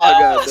no squat,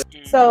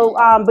 goddammit. So,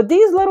 but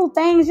these little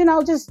things,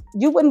 just,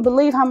 you wouldn't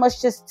believe how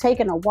much just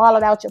taking a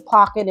wallet out your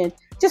pocket and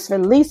just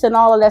releasing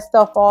all of that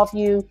stuff off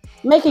you,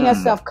 making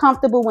yourself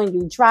comfortable when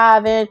you're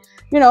driving,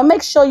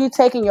 make sure you're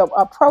taking your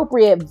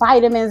appropriate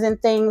vitamins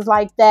and things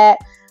like that.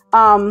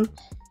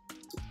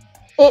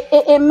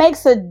 It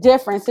makes a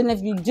difference. And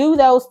if you do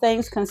those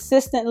things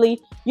consistently,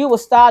 you will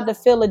start to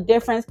feel a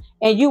difference,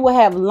 and you will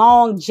have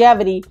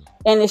longevity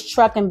in this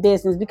trucking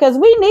business, because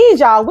we need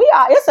y'all.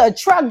 It's a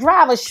truck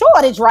driver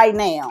shortage right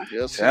now.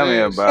 Yes, tell me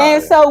about it.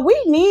 And so we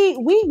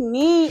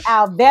need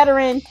our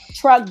veteran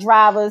truck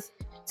drivers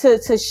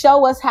to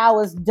show us how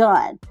it's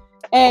done.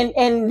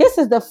 And this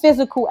is the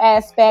physical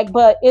aspect,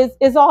 but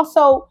it's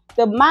also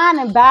the mind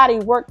and body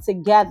work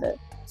together.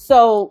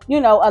 So,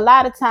 a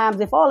lot of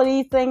times if all of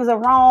these things are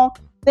wrong,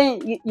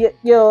 then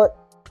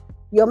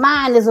your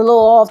mind is a little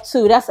off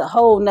too. That's a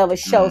whole nother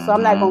show. So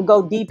I'm not going to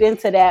go deep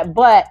into that.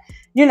 But,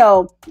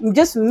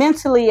 just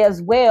mentally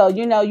as well,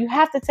 you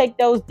have to take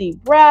those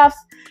deep breaths.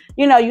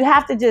 You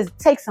have to just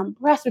take some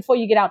breaths before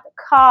you get out the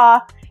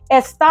car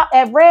and stop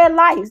at red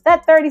lights.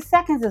 That 30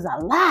 seconds is a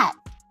lot.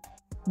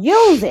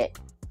 Use it.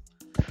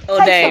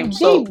 Take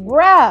some deep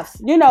breaths.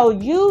 You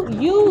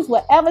use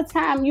whatever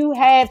time you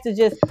have to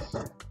just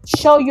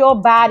show your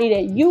body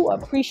that you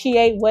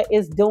appreciate what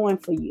it's doing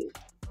for you.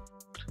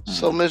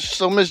 So Miss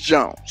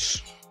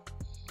Jones,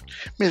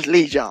 Miss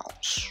Lee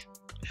Jones,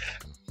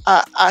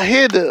 I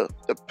hear the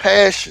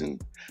passion,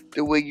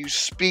 the way you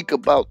speak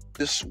about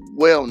this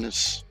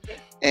wellness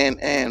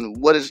and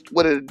what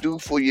it'll do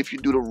for you if you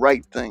do the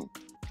right thing.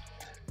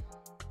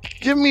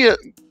 Give me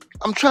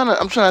I'm trying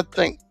to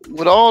think,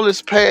 with all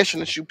this passion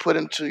that you put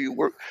into your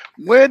work,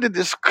 where did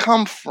this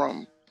come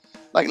from?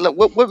 Like,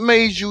 what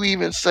made you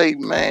even say,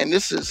 man,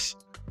 this is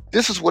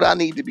what I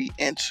need to be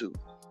into?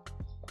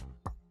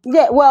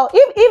 Yeah, well,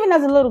 even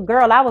as a little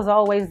girl, I was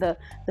always the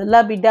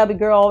lovey-dovey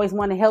girl, always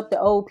want to help the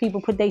old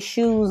people put their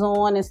shoes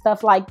on and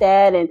stuff like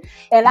that. And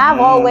I've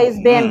always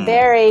been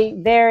very,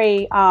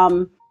 very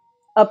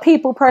a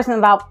people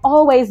person. I've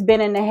always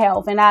been into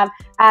health. And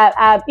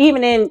I've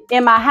even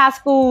in my high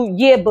school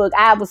yearbook,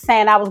 I was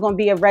saying I was going to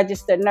be a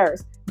registered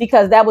nurse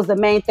because that was the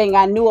main thing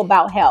I knew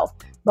about health.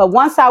 But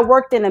once I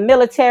worked in the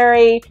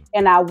military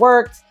and I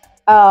worked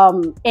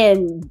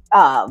in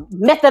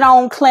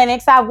methadone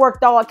clinics, I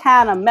worked all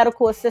kind of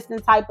medical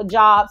assistant type of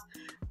jobs.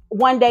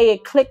 One day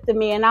it clicked to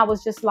me and I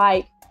was just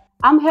like,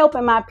 I'm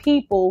helping my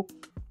people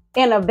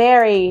in a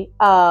very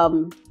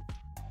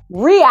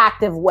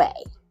reactive way.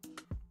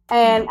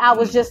 And I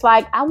was just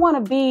like, I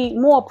want to be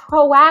more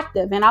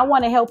proactive and I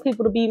want to help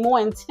people to be more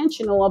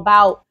intentional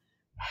about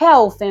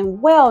health and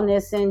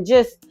wellness and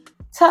just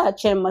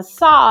touch and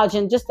massage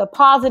and just the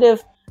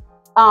positive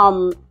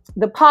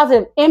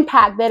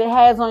impact that it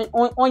has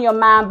on your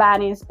mind,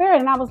 body, and spirit.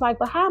 And I was like,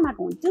 but how am I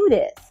going to do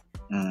this?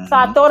 Mm-hmm. So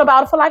I thought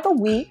about it for like a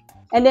week.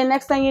 And then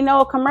next thing you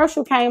know, a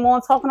commercial came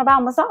on talking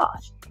about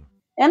massage.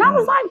 And I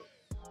was like,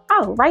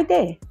 oh, right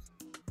there.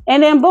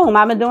 And then boom,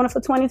 I've been doing it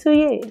for 22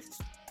 years.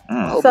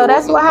 So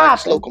that's what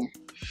happened.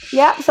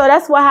 Yeah, so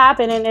that's what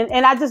happened.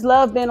 And I just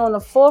love being on the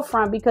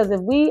forefront because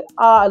if we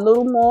are a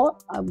little more,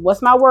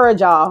 what's my word,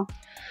 y'all?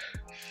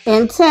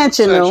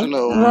 Intentional.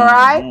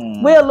 Right?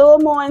 We're a little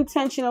more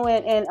intentional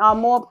and are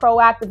more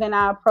proactive in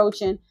our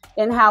approach and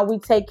how we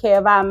take care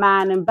of our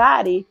mind and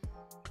body.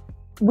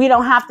 We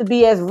don't have to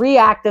be as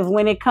reactive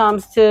when it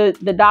comes to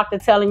the doctor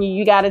telling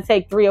you got to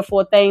take 3 or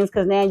 4 things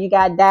because now you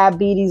got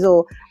diabetes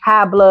or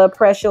high blood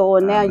pressure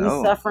or now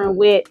you're suffering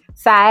with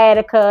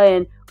sciatica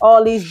and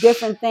all these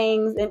different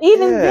things. And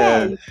even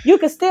then, you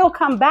can still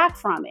come back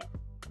from it,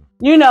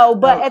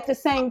 but at the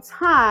same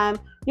time,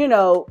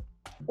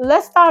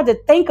 let's start to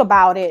think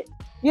about it,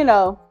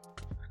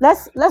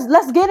 let's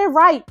get it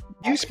right.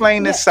 You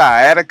explain this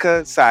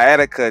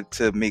sciatica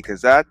to me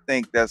because I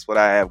think that's what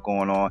I have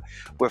going on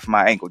with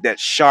my ankle. That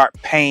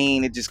sharp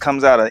pain, it just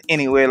comes out of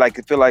anywhere, like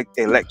it feel like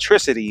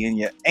electricity in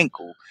your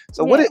ankle.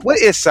 So what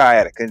is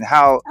sciatica and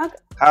how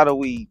do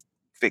we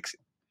fix it?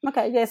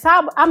 Okay, yes,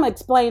 I'm gonna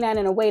explain that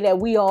in a way that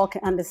we all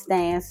can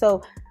understand.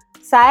 So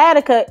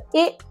sciatica,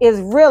 it is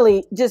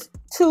really just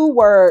 2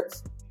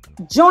 words: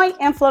 joint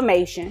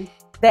inflammation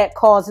that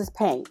causes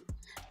pain.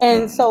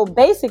 And so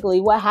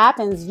basically what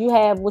happens, you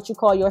have what you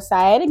call your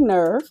sciatic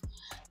nerve,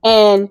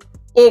 and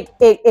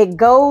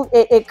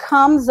it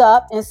comes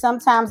up, and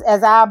sometimes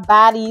as our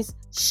bodies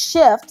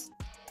shift,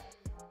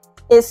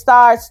 it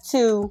starts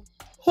to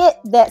hit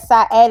that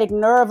sciatic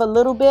nerve a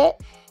little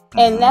bit.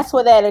 And that's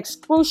where that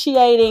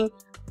excruciating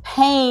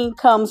pain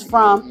comes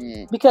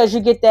from, because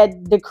you get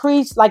that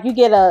decrease, like you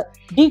get a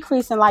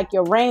decrease in like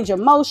your range of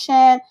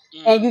motion,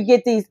 and you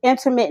get these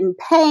intermittent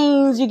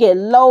pains, you get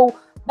low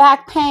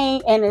back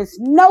pain, and there's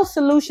no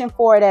solution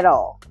for it at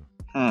all.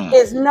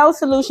 There's no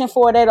solution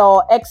for it at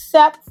all,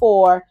 except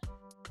for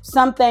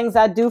some things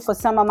I do for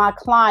some of my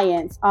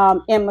clients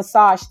in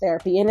massage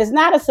therapy. And it's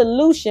not a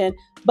solution,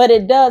 but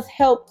it does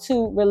help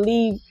to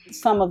relieve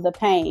some of the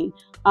pain.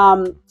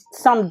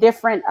 Some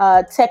different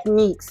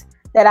techniques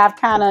that I've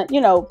kind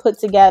of, put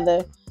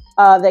together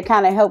that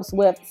kind of helps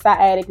with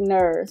sciatic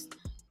nerves.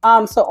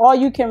 So all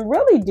you can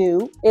really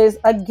do is,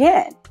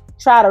 again,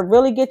 try to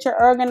really get your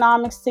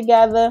ergonomics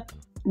together.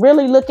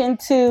 Really look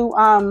into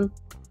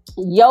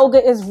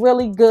yoga is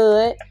really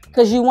good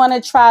because you want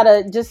to try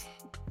to just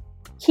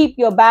keep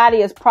your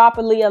body as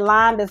properly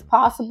aligned as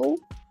possible.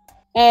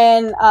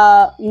 And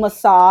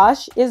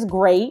massage is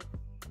great.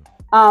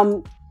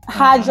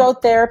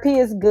 Hydrotherapy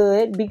is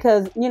good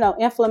because,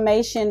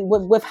 inflammation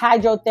with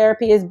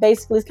hydrotherapy is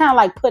basically, it's kind of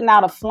like putting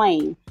out a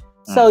flame.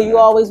 So you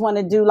always want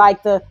to do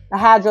like the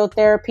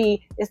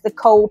hydrotherapy. It's the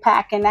cold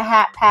pack and the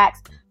hot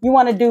packs. You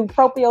want to do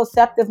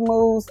proprioceptive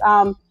moves.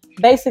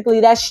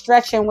 Basically, that's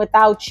stretching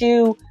without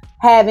you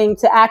having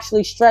to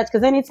actually stretch.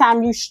 Because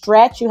anytime you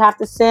stretch, you have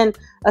to send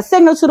a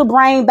signal to the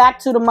brain back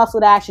to the muscle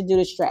to actually do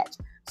the stretch.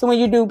 So when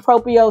you do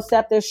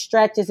proprioceptive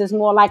stretches, it's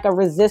more like a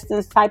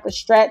resistance type of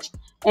stretch.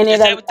 And is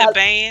that with the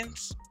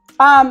bands?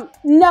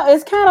 No,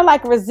 it's kind of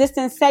like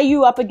resistance. Say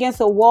you up against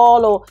a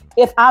wall, or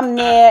if I'm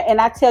there and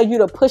I tell you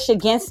to push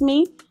against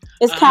me,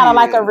 it's kind of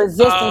like a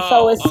resistance.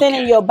 So it's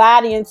sending your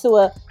body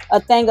into a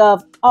thing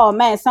of, oh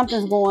man,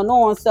 something's going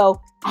on. So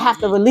I have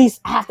to release.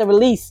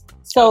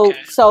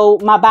 So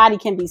my body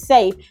can be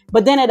safe.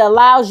 But then it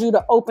allows you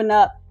to open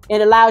up.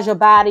 It allows your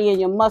body and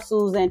your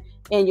muscles and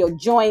your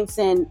joints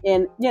and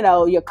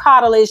your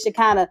cartilage to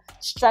kind of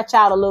stretch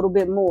out a little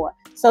bit more.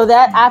 So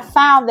that I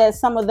found that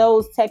some of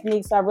those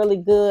techniques are really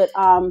good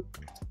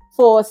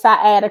for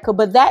sciatica,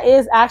 but that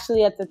is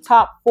actually at the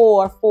top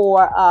 4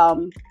 for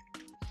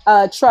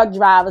truck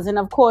drivers. And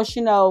of course,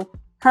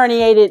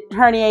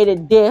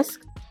 herniated disc,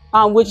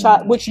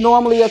 which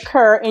normally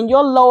occur in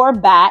your lower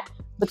back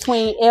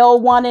between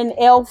L1 and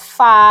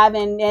L5,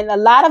 and a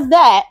lot of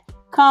that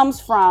comes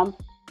from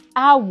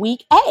our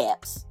weak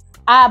abs.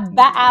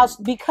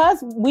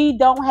 Because we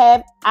don't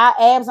have, our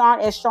abs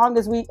aren't as strong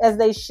as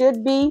they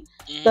should be.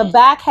 The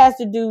back has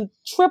to do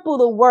triple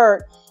the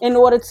work in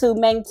order to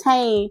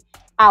maintain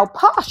our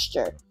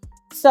posture.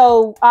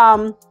 So,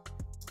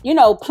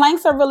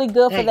 planks are really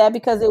good for that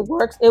because it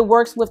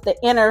works with the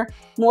inner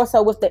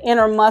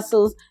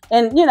muscles,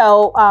 and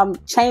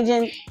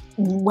changing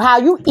how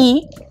you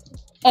eat.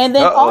 And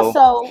then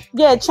also,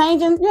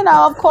 changing,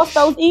 of course,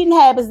 those eating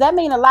habits, that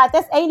mean a lot.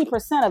 That's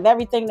 80% of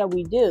everything that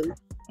we do.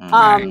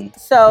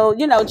 So,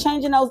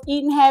 changing those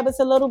eating habits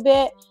a little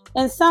bit.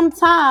 And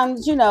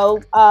sometimes,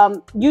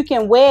 you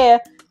can wear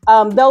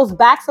those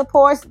back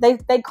supports.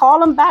 They call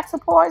them back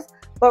supports,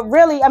 but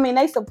really,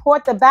 they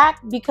support the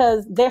back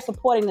because they're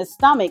supporting the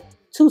stomach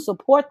to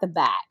support the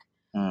back.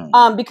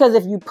 Because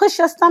if you push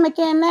your stomach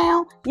in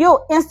now,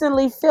 you'll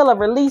instantly feel a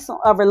relief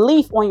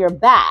on your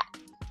back.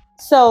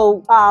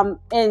 So,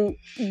 and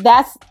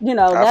that's,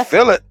 I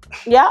feel it.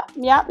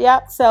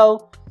 Yep.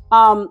 So,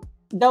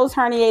 those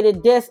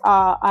herniated discs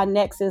are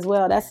next as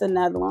well. That's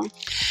another one.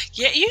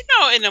 Yeah,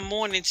 in the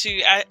morning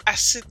too,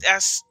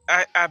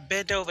 I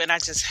bend over and I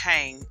just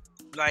hang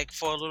like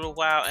for a little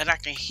while, and I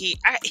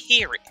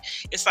hear it.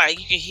 It's like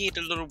you can hear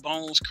the little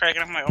bones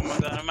cracking. I'm like, oh my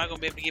God, am I gonna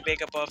be able to get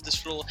back up off this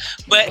floor?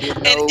 But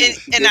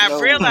I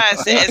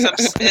realize that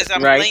as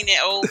I'm leaning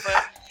over.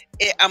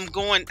 I'm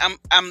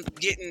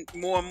getting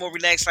more and more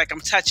relaxed, like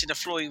I'm touching the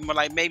floor even more,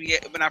 like maybe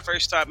when I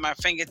first start my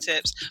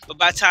fingertips, but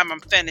by the time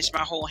I'm finished,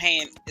 my whole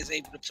hand is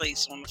able to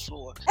place on the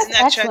floor.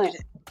 That's excellent.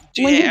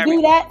 When you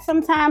do that,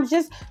 sometimes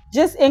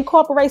just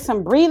incorporate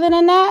some breathing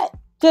in that.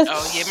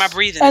 My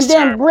breathing is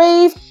terrible. And then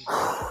breathe,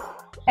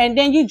 and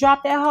then you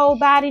drop that whole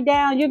body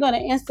down. You're gonna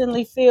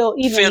instantly feel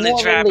even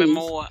more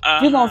relief.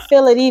 You're gonna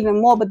feel it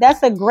even more. But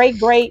that's a great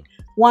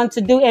one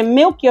to do. And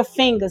milk your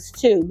fingers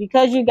too,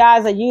 because you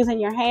guys are using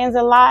your hands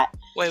a lot.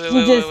 Wait.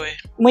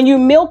 When you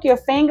milk your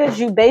fingers,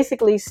 you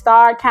basically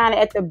start kind of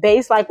at the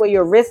base, like where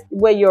your wrist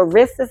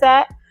is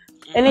at,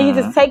 and then you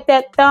just take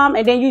that thumb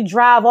and then you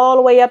drive all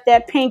the way up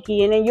that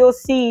pinky, and then you'll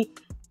see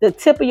the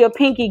tip of your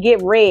pinky get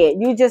red.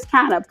 You just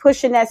kind of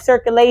pushing that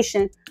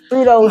circulation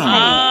through those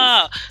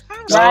hands.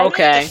 Right?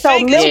 Okay. So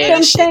milk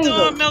them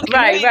fingers.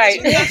 Right.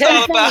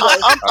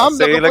 I'm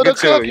looking for the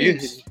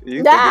cookies.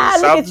 You look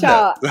at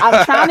y'all.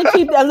 I'm trying to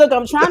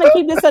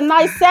keep this a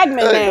nice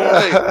segment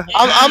now.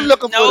 I'm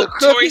looking for the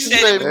cookies. Tori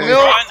said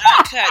milk.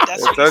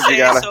 That's what you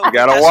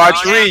gotta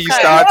watch Reed. You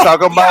start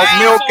talking about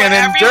milking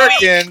and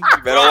jerking.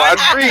 You better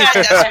watch Reed.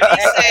 That's what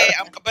he said.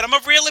 But I'm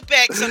gonna reel it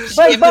back.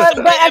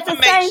 But at the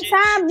same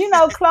time,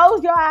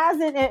 close your eyes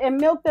and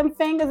milk them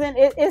fingers, and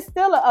it's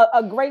still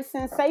a great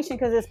sensation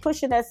because it's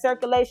pushing that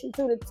circulation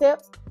to the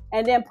tips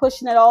and then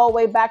pushing it all the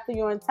way back to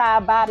your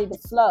entire body to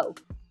flow.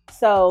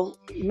 So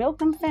milk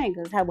them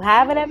fingers,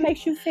 however that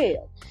makes you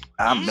feel.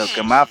 I'm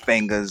milking my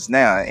fingers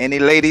now. Any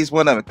ladies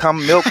want to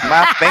come milk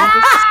my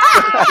fingers?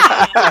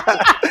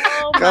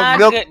 Come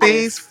milk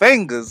these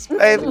fingers,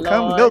 baby. Lord.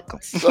 Come milk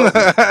them.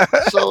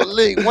 So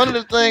Lee, one of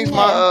the things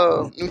my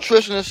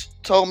nutritionist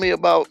told me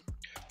about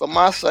for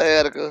my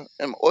sciatica,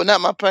 or not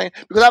my pain,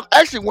 because I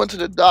actually went to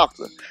the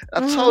doctor. I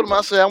told him,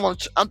 I said, I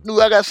knew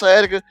I got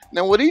sciatica.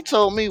 Now what he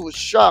told me was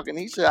shocking.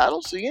 He said, I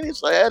don't see any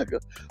sciatica.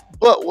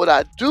 But what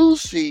I do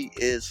see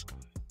is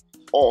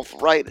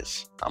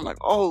arthritis. I'm like,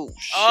 oh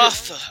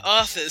shit.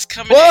 Arthur is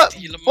coming after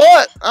you, Lamar.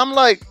 But I'm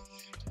like,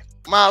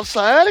 my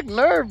sciatic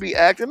nerve be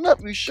acting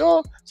up, you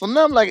sure? So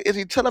now I'm like, is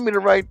he telling me the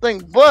right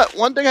thing? But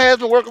one thing that has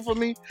been working for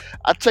me,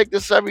 I take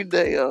this every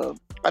day.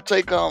 I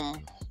take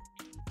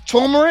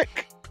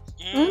turmeric,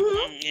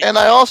 and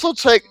I also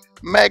take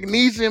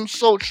magnesium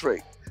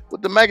sulfate.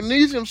 What the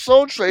magnesium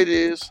sulfate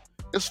is,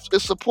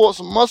 it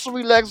supports muscle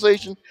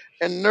relaxation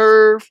and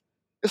nerve.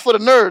 It's for the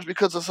nerves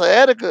because the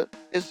sciatica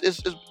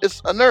is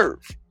a nerve,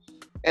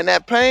 and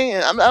that pain.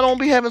 And I don't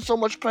be having so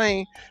much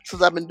pain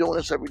since I've been doing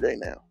this every day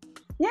now.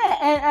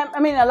 Yeah,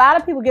 and a lot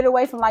of people get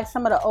away from like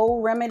some of the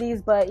old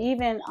remedies, but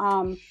even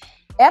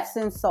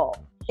Epsom salt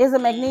is a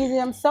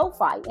magnesium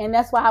sulfite, and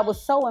that's why it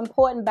was so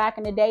important back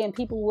in the day. And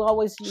people will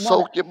always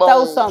throw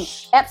some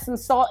Epsom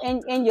salt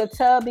in your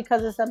tub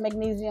because it's a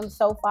magnesium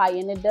sulfite,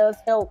 and it does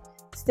help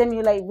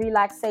stimulate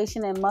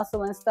relaxation and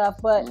muscle and stuff.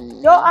 But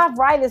your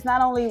arthritis,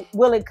 not only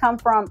will it come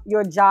from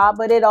your job,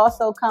 but it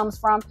also comes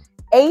from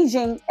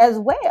aging as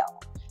well.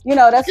 You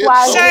know, that's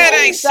why. Say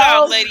it ain't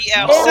so, Lady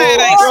L. Say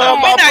it ain't important. so.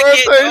 My We're not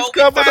getting birthday's old.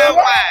 coming up.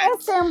 Wine.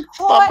 It's important.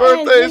 My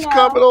birthday's you know.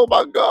 coming. Oh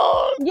my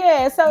God.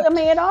 Yeah, so I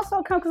mean, it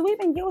also comes because we've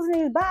been using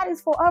these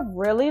bodies for a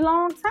really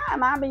long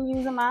time. I've been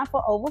using mine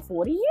for over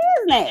 40 years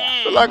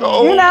now. Like an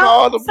old You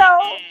know, car. so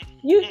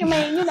you can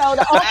mean, you know,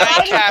 the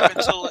I ain't arthritis,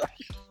 capping to it.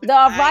 the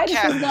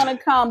arthritis is gonna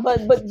come,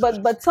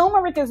 but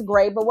turmeric is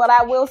great. But what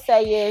I will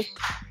say is,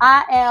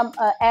 I am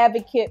an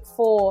advocate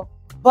for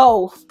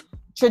both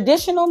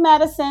traditional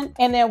medicine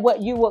and then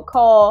what you would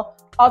call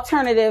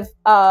alternative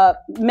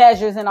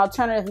measures and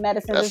alternative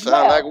medicines That as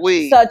sound well, like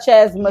weed. such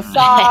as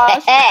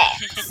massage,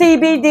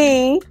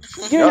 CBD.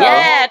 You know,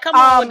 Yeah, come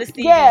on with the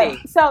CBD. yeah.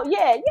 So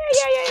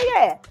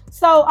yeah.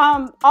 So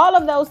all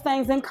of those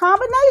things in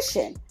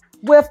combination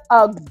with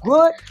a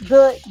good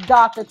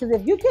doctor, because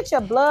if you get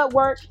your blood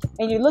work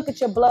and you look at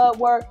your blood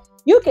work,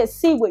 you can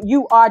see what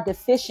you are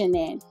deficient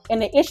in.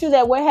 And the issue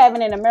that we're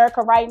having in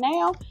America right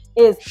now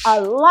is a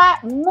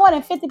lot more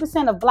than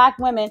 50% of Black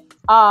women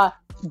are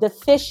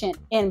deficient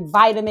in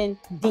vitamin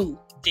D.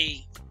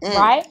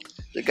 Right?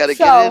 They gotta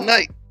get it at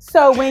night.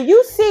 So when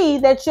you see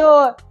that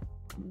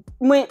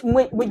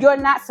when you're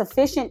not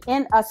sufficient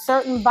in a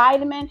certain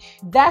vitamin,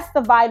 that's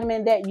the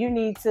vitamin that you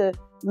need to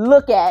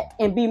look at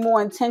and be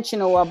more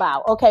intentional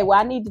about. Okay, well,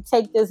 I need to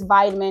take this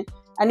vitamin.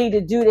 I need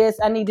to do this.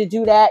 I need to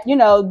do that. You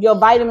know, your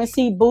vitamin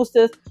C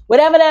boosters,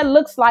 whatever that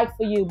looks like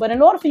for you. But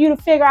in order for you to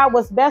figure out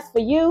what's best for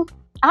you,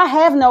 I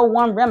have no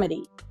one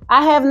remedy.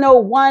 I have no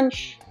one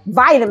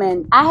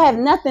vitamin. I have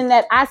nothing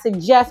that I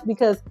suggest,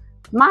 because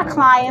my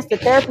clients, the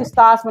therapy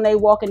starts when they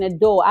walk in the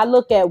door. I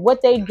look at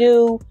what they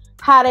do,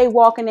 how they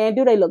walking in.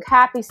 Do they look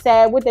happy,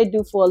 sad? What they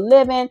do for a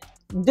living?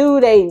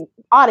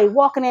 Are they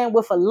walking in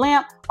with a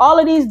limp? All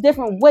of these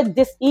different what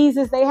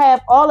diseases they have,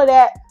 all of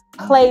that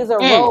plays a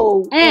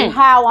role in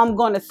how I'm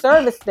going to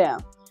service them.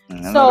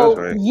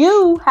 So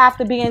you have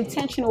to be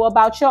intentional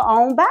about your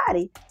own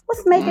body.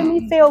 What's making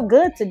me feel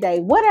good today?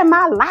 What am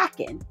I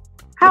lacking?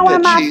 How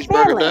am I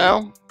feeling?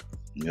 Down.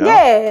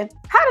 Yeah.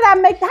 How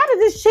did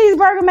this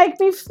cheeseburger make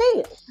me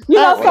feel? You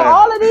know, so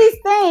all of these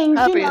things,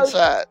 Happy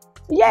inside.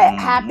 Yeah,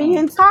 happy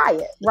and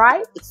tired,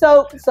 right?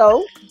 So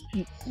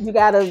you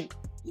gotta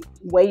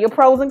weigh your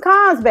pros and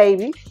cons,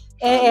 baby,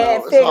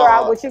 and figure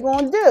out what you're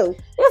gonna do.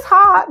 It's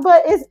hard,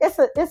 but it's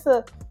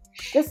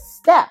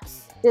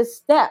steps. It's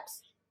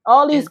steps.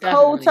 All these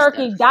cold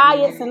turkey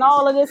diets and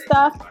all of this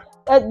stuff.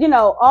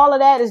 All of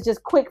that is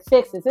just quick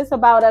fixes. It's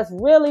about us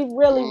really,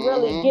 really,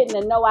 really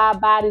getting to know our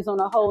bodies on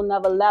a whole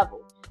nother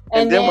level.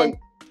 And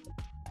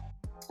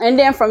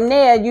then from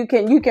there, you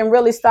can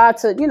really start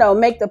to,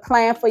 make the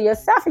plan for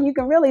yourself, and you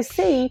can really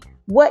see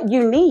what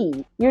you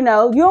need. You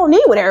don't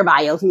need what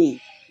everybody else needs.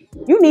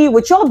 You need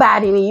what your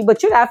body needs,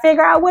 but you got to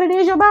figure out what it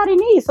is your body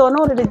needs. So in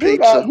order to do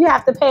that, you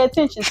have to pay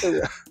attention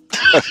to it.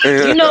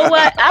 You know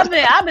what? I've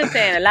been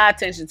paying a lot of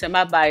attention to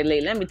my body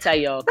lately. Let me tell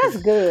y'all. That's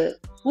good.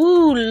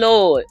 Ooh,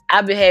 Lord.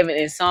 I've been having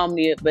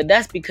insomnia, but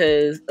that's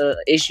because of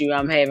the issue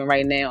I'm having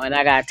right now, and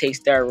I got to take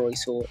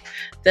steroids for it.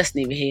 That's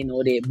neither here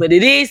nor there. But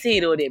it is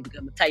here nor there, because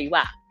I'm going to tell you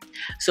why.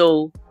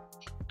 So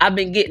I've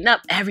been getting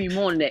up every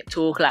morning at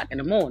 2 o'clock in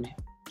the morning.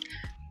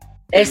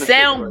 It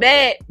sounds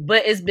bad,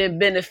 but it's been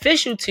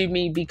beneficial to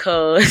me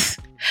because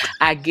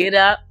I get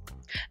up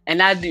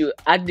and I do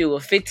a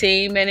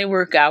 15-minute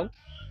workout,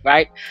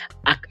 right?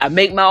 I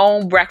make my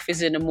own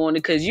breakfast in the morning,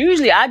 because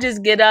usually I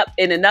just get up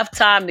in enough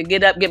time to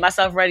get up, get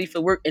myself ready for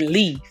work, and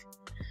leave.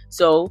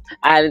 So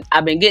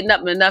I've been getting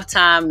up in enough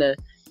time to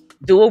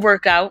do a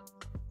workout,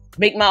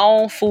 make my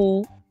own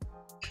food,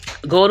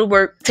 go to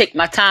work, take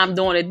my time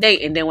during the day,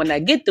 and then when I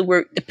get to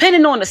work,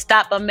 depending on the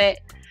stop I'm at,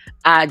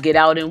 I get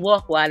out and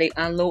walk while they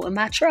unloading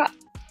my truck.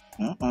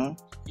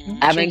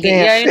 I've been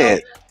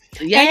getting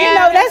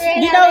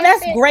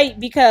that's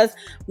great, because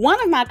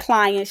one of my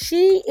clients,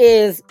 she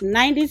is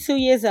 92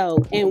 years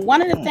old, and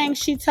one of the things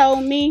she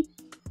told me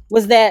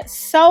was that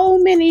so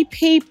many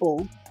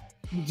people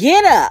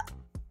get up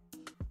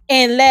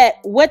and let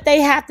what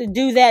they have to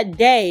do that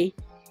day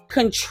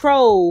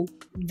control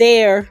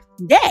their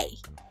day,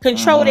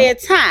 control their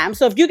time.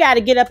 So if you got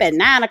to get up at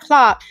 9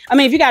 o'clock,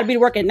 if you got to be to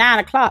work at 9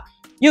 o'clock,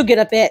 you'll get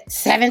up at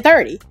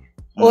 7:30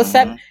 or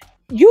 7.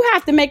 You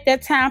have to make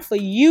that time for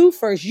you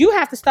first. You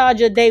have to start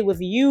your day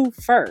with you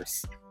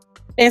first.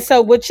 And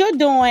so what you're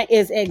doing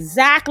is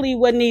exactly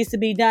what needs to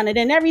be done. And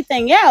then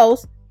everything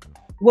else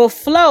will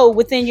flow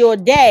within your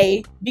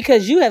day,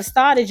 because you have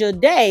started your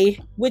day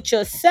with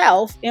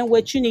yourself and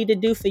what you need to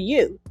do for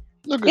you.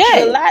 Look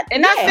at you.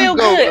 I feel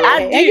good.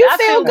 And you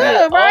feel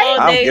good, right?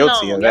 I'm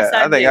guilty of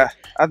that.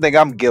 I think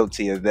I'm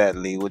guilty of that,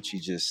 Lee. What you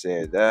just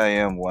said. I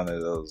am one of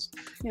those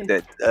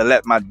that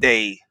let my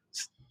day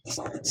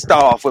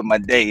start off with my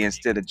day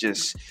instead of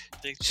just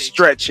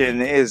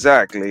stretching.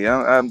 Exactly.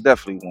 I'm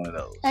definitely one of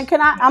those. And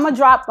I'm gonna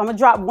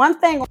drop one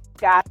thing on you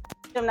guys.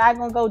 I'm not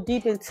gonna go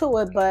deep into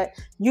it, but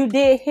you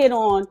did hit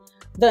on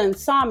the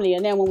insomnia.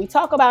 And then when we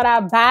talk about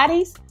our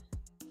bodies,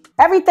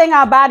 everything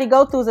our body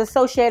go through is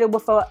associated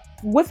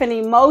with an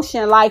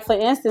emotion. Like, for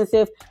instance,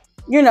 if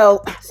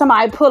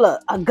somebody pull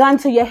a gun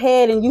to your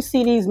head and you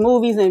see these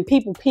movies and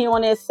people pee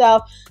on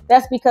themselves,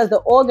 that's because the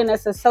organ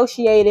that's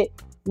associated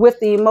with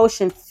the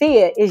emotion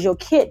fear is your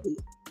kidney.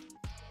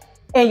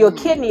 And your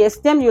kidney is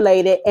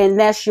stimulated, and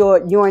that's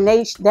your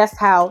urination. That's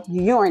how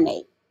you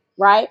urinate,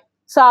 right?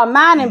 So our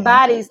mind and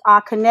bodies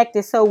are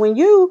connected. So when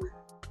you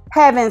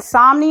have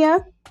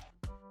insomnia,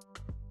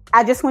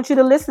 I just want you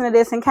to listen to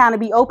this and kind of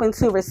be open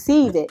to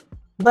receive it.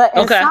 But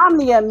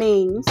insomnia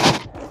means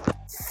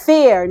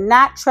fear,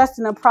 not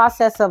trusting the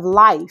process of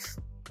life,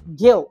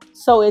 guilt.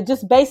 So it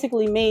just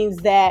basically means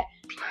that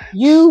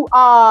your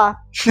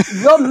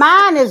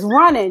mind is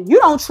running. You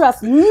don't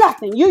trust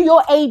nothing.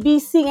 Your A, B,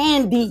 C,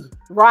 and D,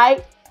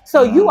 right?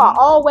 So you are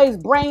always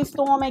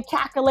brainstorming,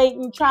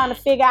 calculating, trying to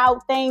figure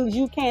out things.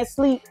 You can't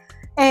sleep.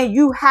 And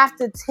you have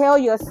to tell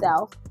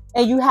yourself,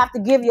 and you have to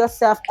give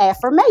yourself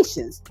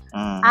affirmations.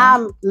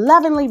 I'm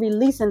lovingly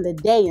releasing the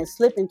day and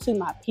slipping to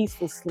my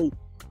peaceful sleep.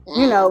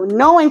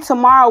 Knowing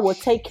tomorrow will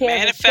take care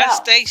of itself.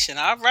 Manifestation.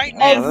 All right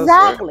now.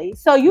 Exactly.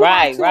 So you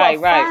have to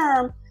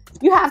affirm.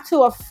 You have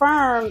to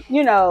affirm,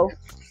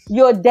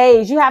 your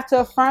days. You have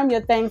to affirm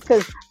your things,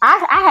 because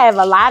I have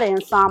a lot of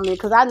insomnia,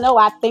 because I know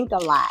I think a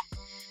lot.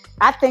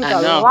 I think a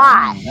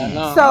lot.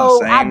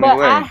 So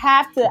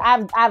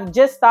I've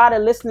just started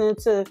listening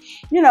to,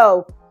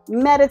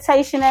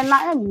 meditation at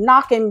night,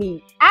 knocks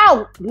me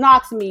out. Meditation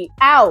knocks me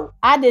out.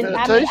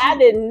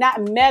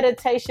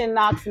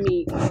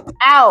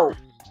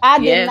 I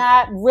did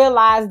not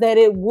realize that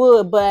it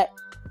would, but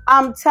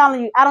I'm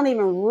telling you, I don't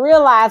even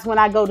realize when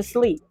I go to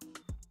sleep.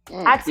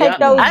 I take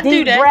those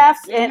deep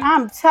breaths, and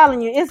I'm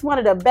telling you, it's one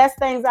of the best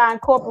things I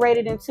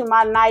incorporated into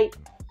my night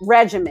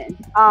regimen.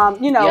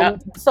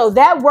 So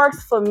that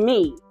works for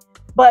me.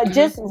 But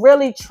just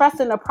really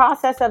trusting the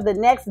process of the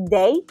next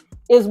day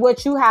is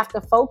what you have to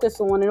focus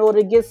on in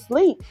order to get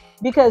sleep.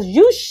 Because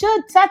you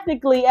should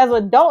technically, as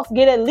adults,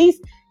 get at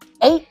least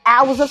 8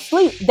 hours of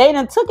sleep. They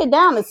done took it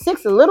down to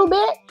 6 a little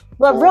bit,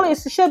 but really it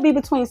should be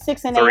between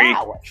 6 and 8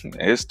 hours.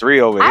 It's 3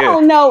 over here. I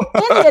don't know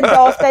any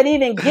adults that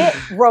even get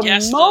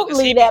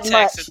remotely that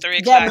much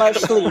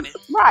sleep.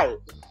 Right.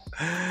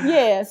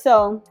 Yeah,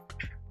 so...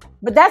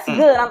 But that's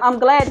good. I'm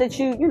glad that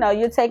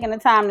you're taking the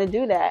time to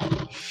do that.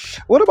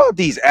 What about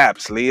these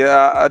apps, Leah?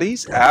 Are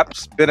these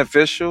apps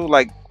beneficial?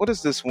 Like, what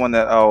is this one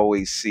that I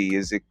always see?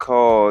 Is it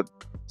called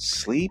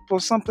Sleep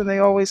or something? They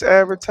always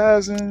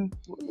advertising.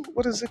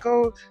 What is it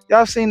called?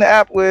 Y'all seen the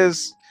app where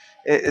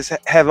it's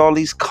have all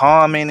these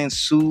calming and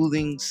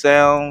soothing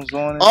sounds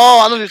on it?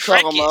 Oh, I know what you're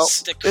talking about.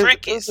 The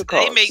crickets.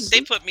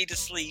 They put me to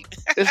sleep.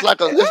 It's like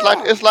an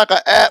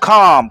app.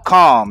 Calm.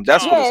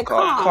 That's what it's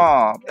called.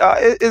 Calm.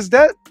 Is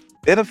that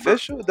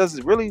beneficial? Does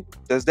that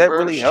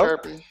really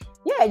help?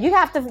 Yeah, you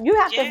have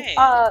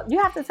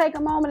to take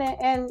a moment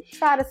and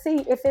try to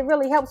see if it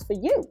really helps for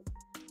you.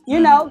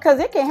 Because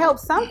it can help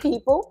some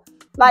people.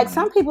 Like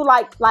some people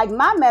like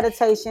my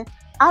meditation.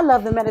 I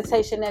love the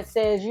meditation that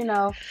says,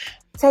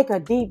 take a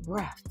deep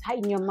breath,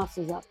 tighten your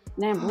muscles up,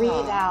 and then breathe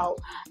out.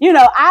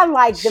 I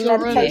like the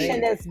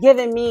meditation that's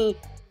giving me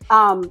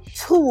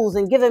tools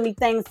and giving me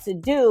things to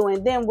do,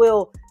 and then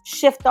we'll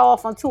shift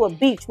off onto a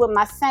beach with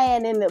my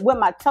sand with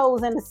my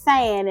toes in the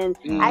sand, and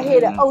I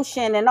hear the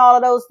ocean and all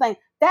of those things.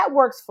 That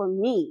works for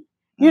me.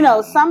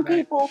 Some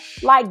people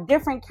like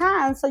different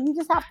kinds, so you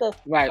just have to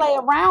play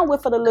around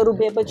with it a little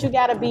bit, but you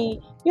got to be,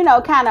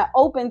 kind of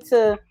open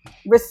to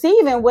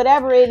receiving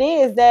whatever it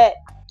is that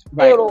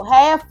it'll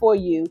have for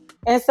you.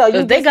 And so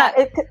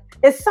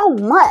it's so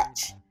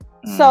much.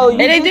 So and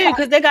they do,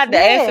 because they got the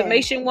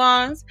affirmation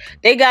ones.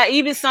 They got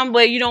even some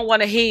where you don't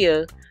want to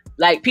hear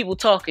like people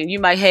talking. You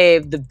might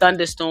have the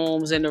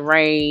thunderstorms and the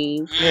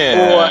rain.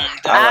 Yeah,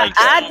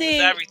 I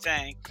did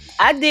everything.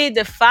 I did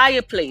the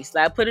fireplace.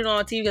 Like I put it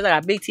on TV because I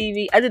got a big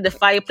TV. I did the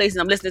fireplace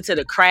and I'm listening to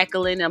the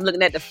crackling and I'm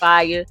looking at the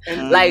fire.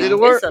 Like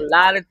it's a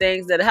lot of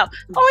things that help.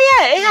 Oh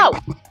yeah, it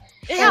helped.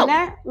 It helped.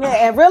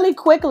 And really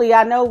quickly,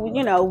 I know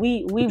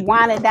we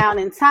wind it down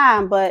in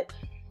time, but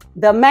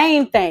the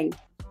main thing,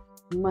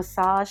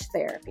 massage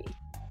therapy.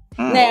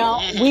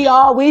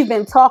 Now we've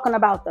been talking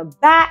about the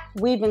back,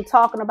 we've been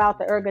talking about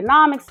the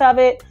ergonomics of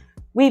it,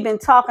 we've been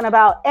talking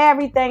about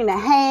everything, the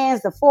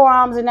hands, the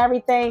forearms and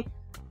everything,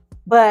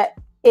 but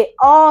it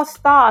all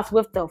starts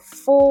with the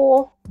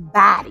full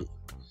body.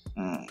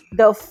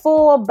 The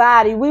full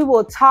body. We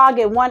will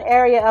target one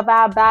area of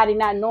our body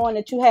not knowing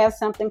that you have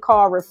something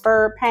called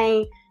referred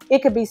pain.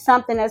 It could be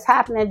something that's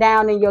happening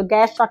down in your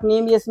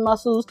gastrocnemius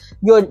muscles,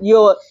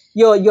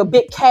 your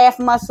big calf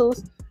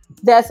muscles,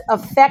 that's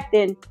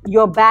affecting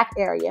your back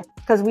area,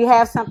 because we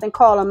have something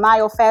called a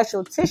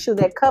myofascial tissue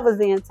that covers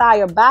the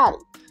entire body,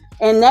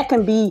 and that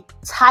can be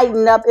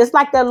tightened up. It's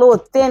like that little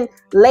thin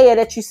layer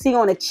that you see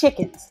on the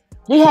chickens.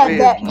 We have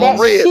that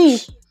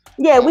sheath.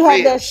 Yeah, we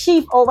have that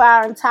sheath over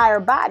our entire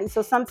body.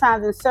 So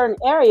sometimes in certain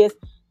areas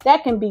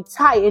that can be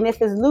tight, and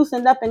if it's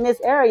loosened up in this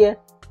area,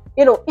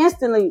 it'll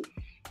instantly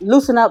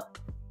loosen up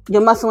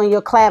your muscle in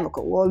your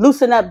clavicle or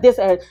loosen up this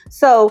area.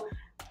 So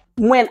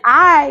when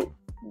I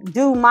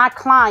do my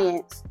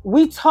clients,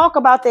 we talk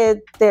about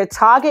their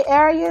target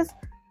areas,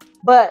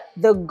 but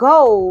the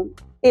goal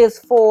is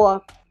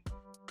for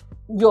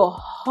your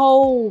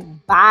whole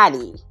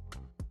body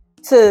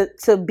to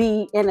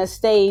be in a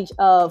stage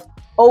of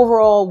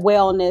overall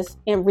wellness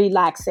and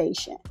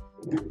relaxation.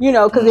 You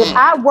know, because if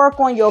I work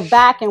on your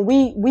back and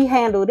we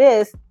handle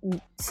this,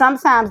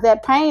 sometimes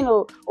that pain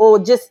or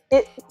just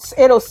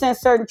it'll send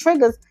certain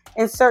triggers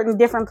in certain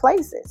different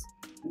places.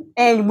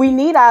 And we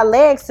need our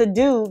legs to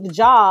do the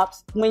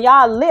jobs. When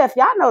y'all lift,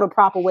 y'all know the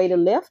proper way to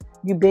lift.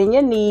 You bend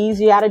your knees,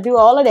 you got to do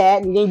all of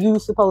that, and then you're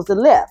supposed to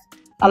lift.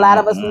 A lot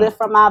of us lift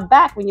from our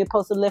back when you're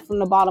supposed to lift from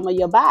the bottom of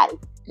your body.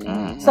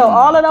 So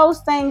all of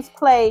those things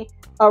play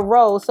a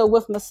role. So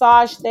with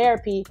massage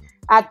therapy,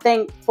 I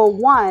think for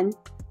one,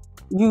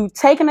 you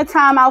taking the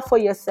time out for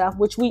yourself,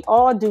 which we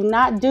all do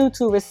not do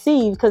to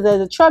receive, because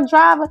as a truck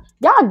driver,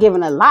 y'all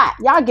giving a lot.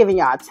 Y'all giving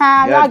y'all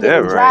time, y'all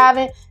giving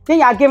driving, then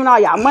y'all giving all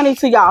y'all money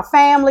to y'all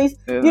families.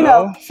 You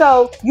know,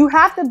 so you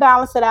have to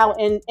balance it out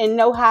and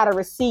know how to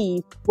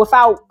receive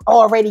without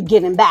already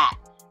giving back.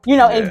 You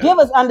know, and give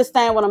us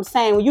understand what I'm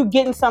saying. When you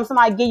getting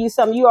somebody give you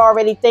something, you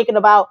already thinking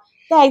about,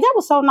 dang, that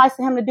was so nice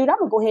of him to do that. I'm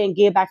going to go ahead and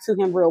give back to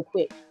him real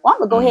quick. Or I'm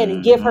going to go ahead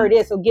and give her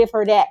this or give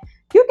her that.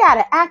 You got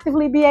to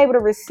actively be able to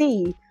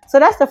receive. So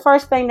that's the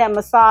first thing that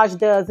massage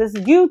does, is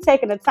you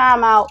taking the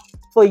time out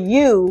for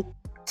you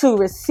to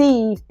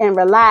receive and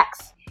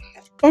relax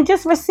and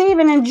just receive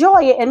and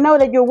enjoy it and know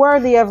that you're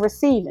worthy of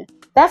receiving.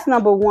 That's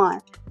number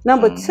one.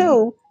 Number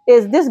two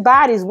is this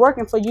body's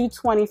working for you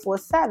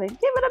 24/7. Give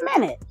it a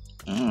minute.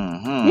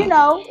 You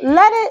know,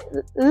 let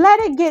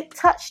it get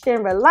touched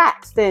and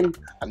relaxed, and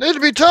I need to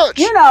be touched.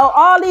 You know,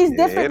 all these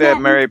different that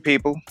married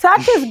people.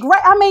 Touch is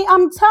great. I mean,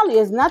 I'm telling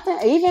you, it's nothing.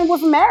 Even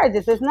with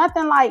marriages, it's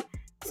nothing like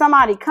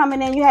somebody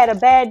coming in. You had a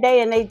bad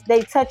day, and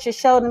they touch your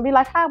shoulder and be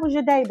like, "How was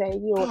your day,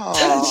 baby?" Or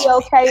 "It'll be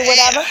okay,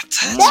 whatever."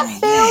 That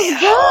feels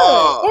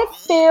good. It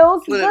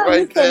feels good.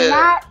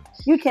 Right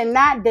you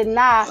cannot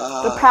deny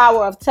the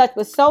power of touch.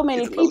 But so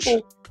many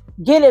people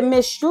get it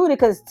misstrued,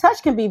 because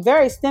touch can be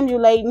very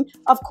stimulating,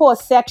 of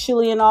course,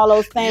 sexually and all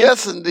those things.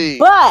 Yes,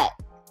 indeed.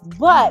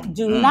 But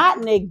do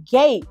not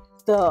negate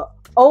the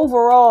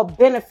overall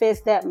benefits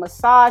that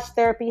massage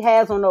therapy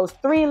has on those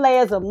 3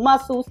 layers of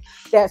muscles,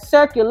 that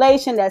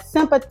circulation, that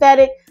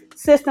sympathetic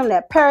system,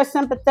 that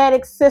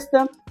parasympathetic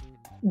system,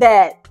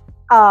 that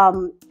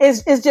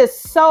is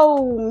just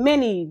so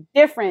many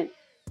different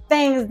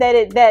things that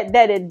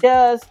it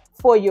does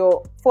for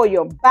your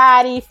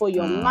body, for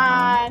your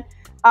mind.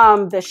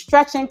 The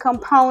stretching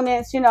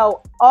components, you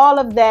know, all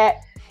of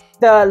that,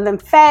 the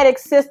lymphatic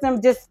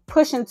system, just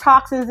pushing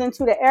toxins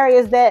into the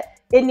areas that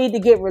it need to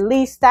get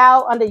released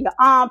out, under your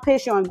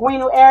armpits, your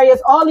inguinal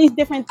areas, all these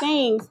different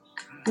things.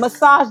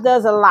 Massage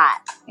does a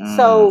lot.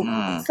 So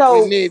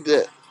we need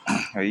that.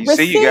 You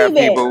see, you got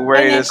people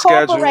ready to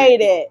schedule.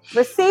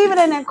 Receive it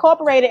and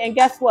incorporate it, and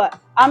guess what?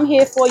 I'm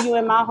here for you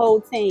and my whole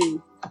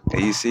team.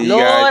 You see,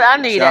 Lord, I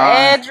need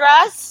an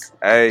address.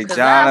 Hey,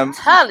 John,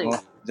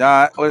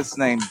 John, what's his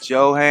name?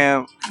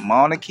 Johan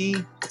Monarchy.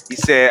 He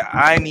said,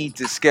 I need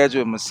to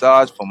schedule a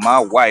massage for my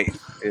wife.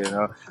 You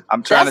know,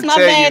 I'm trying to tell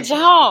you. That's my man,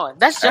 Jahan.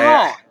 That's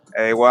Jahan.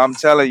 Hey, well, I'm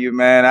telling you,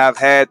 man, I've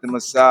had the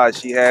massage.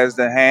 She has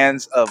the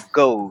hands of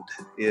gold,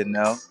 you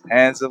know,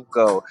 hands of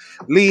gold.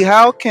 Lee,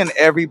 how can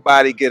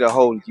everybody get a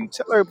hold of you?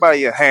 Tell everybody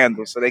your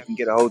handle so they can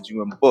get a hold of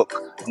you and book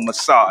a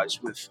massage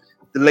with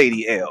the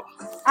Lady L.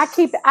 I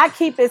keep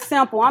it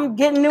simple. I'm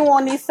getting new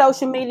on these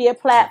social media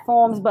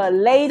platforms, but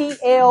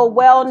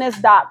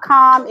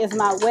LadyLWellness.com is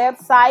my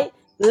website.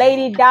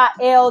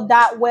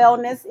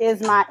 Lady.L.Wellness is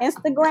my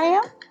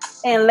Instagram,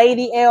 and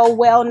Lady L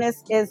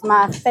Wellness is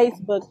my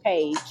Facebook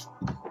page.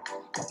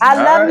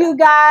 I love you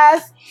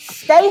guys.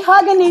 Stay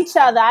hugging each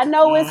other. I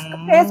know it's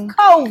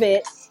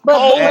COVID, but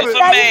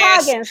stay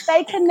hugging,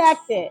 stay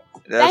connected.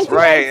 That's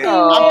right. I'm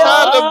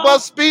tired of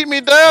bus beat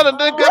me down and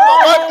then get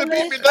my wife to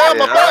beat me down.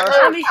 My back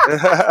hurts.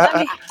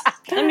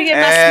 Let me get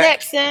my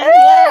snacks in.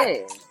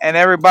 Yeah. And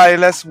everybody,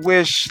 let's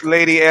wish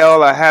Lady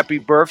L a happy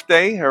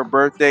birthday. Her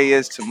birthday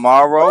is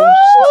tomorrow.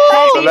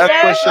 So let's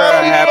wish her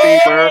a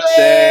happy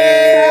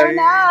birthday. Turn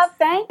up.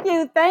 Thank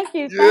you.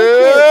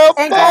 Yeah,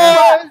 And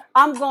guess what?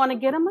 I'm going to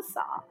get a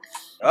massage.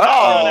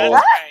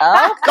 Uh-oh.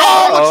 Go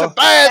on with your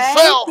bad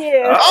self. Thank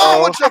you. Go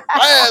on with your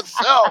bad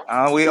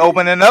self. We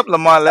opening up,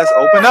 Lamar. Let's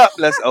open up.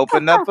 Let's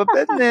open up for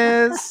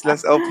business.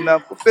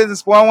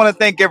 Well, I want to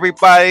thank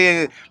everybody,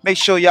 and make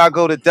sure y'all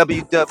go to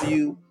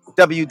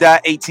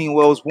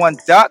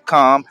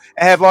www.18wheels1.com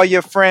and have all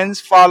your friends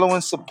follow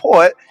and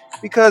support,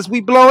 because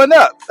we blowing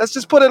up. Let's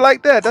just put it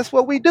like that. That's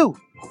what we do.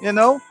 You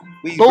know,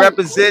 we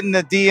representing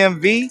the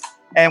DMV,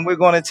 and we're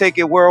going to take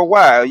it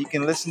worldwide. You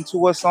can listen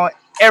to us on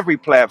every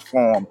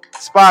platform: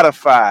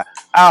 Spotify,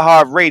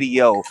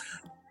 iHeartRadio.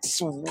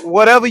 So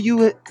whatever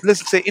you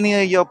listen to any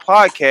of your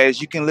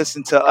podcasts, you can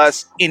listen to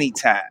us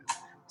anytime.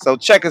 So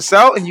check us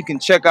out, and you can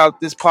check out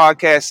this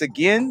podcast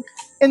again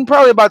in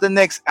probably about the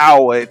next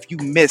hour if you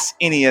miss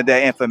any of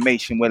that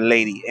information with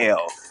Lady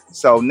L.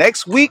 So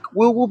next week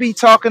we will be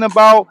talking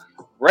about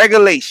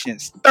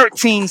regulations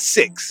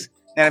 13.6.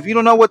 And if you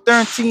don't know what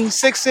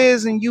 136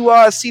 is and you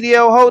are a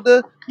CDL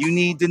holder, you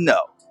need to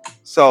know.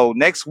 So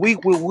next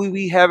week we'll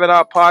be having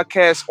our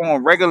podcast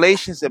on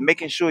regulations and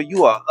making sure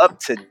you are up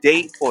to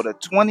date for the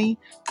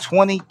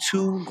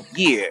 2022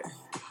 year.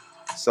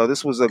 So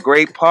this was a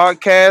great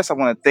podcast. I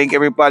want to thank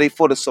everybody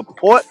for the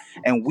support,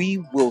 and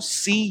we will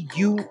see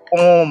you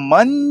on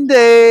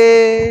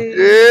Monday.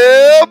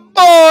 Yeah, boy.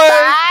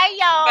 Bye,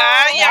 y'all.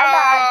 Bye, y'all.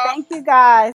 Bye-bye. Thank you, guys.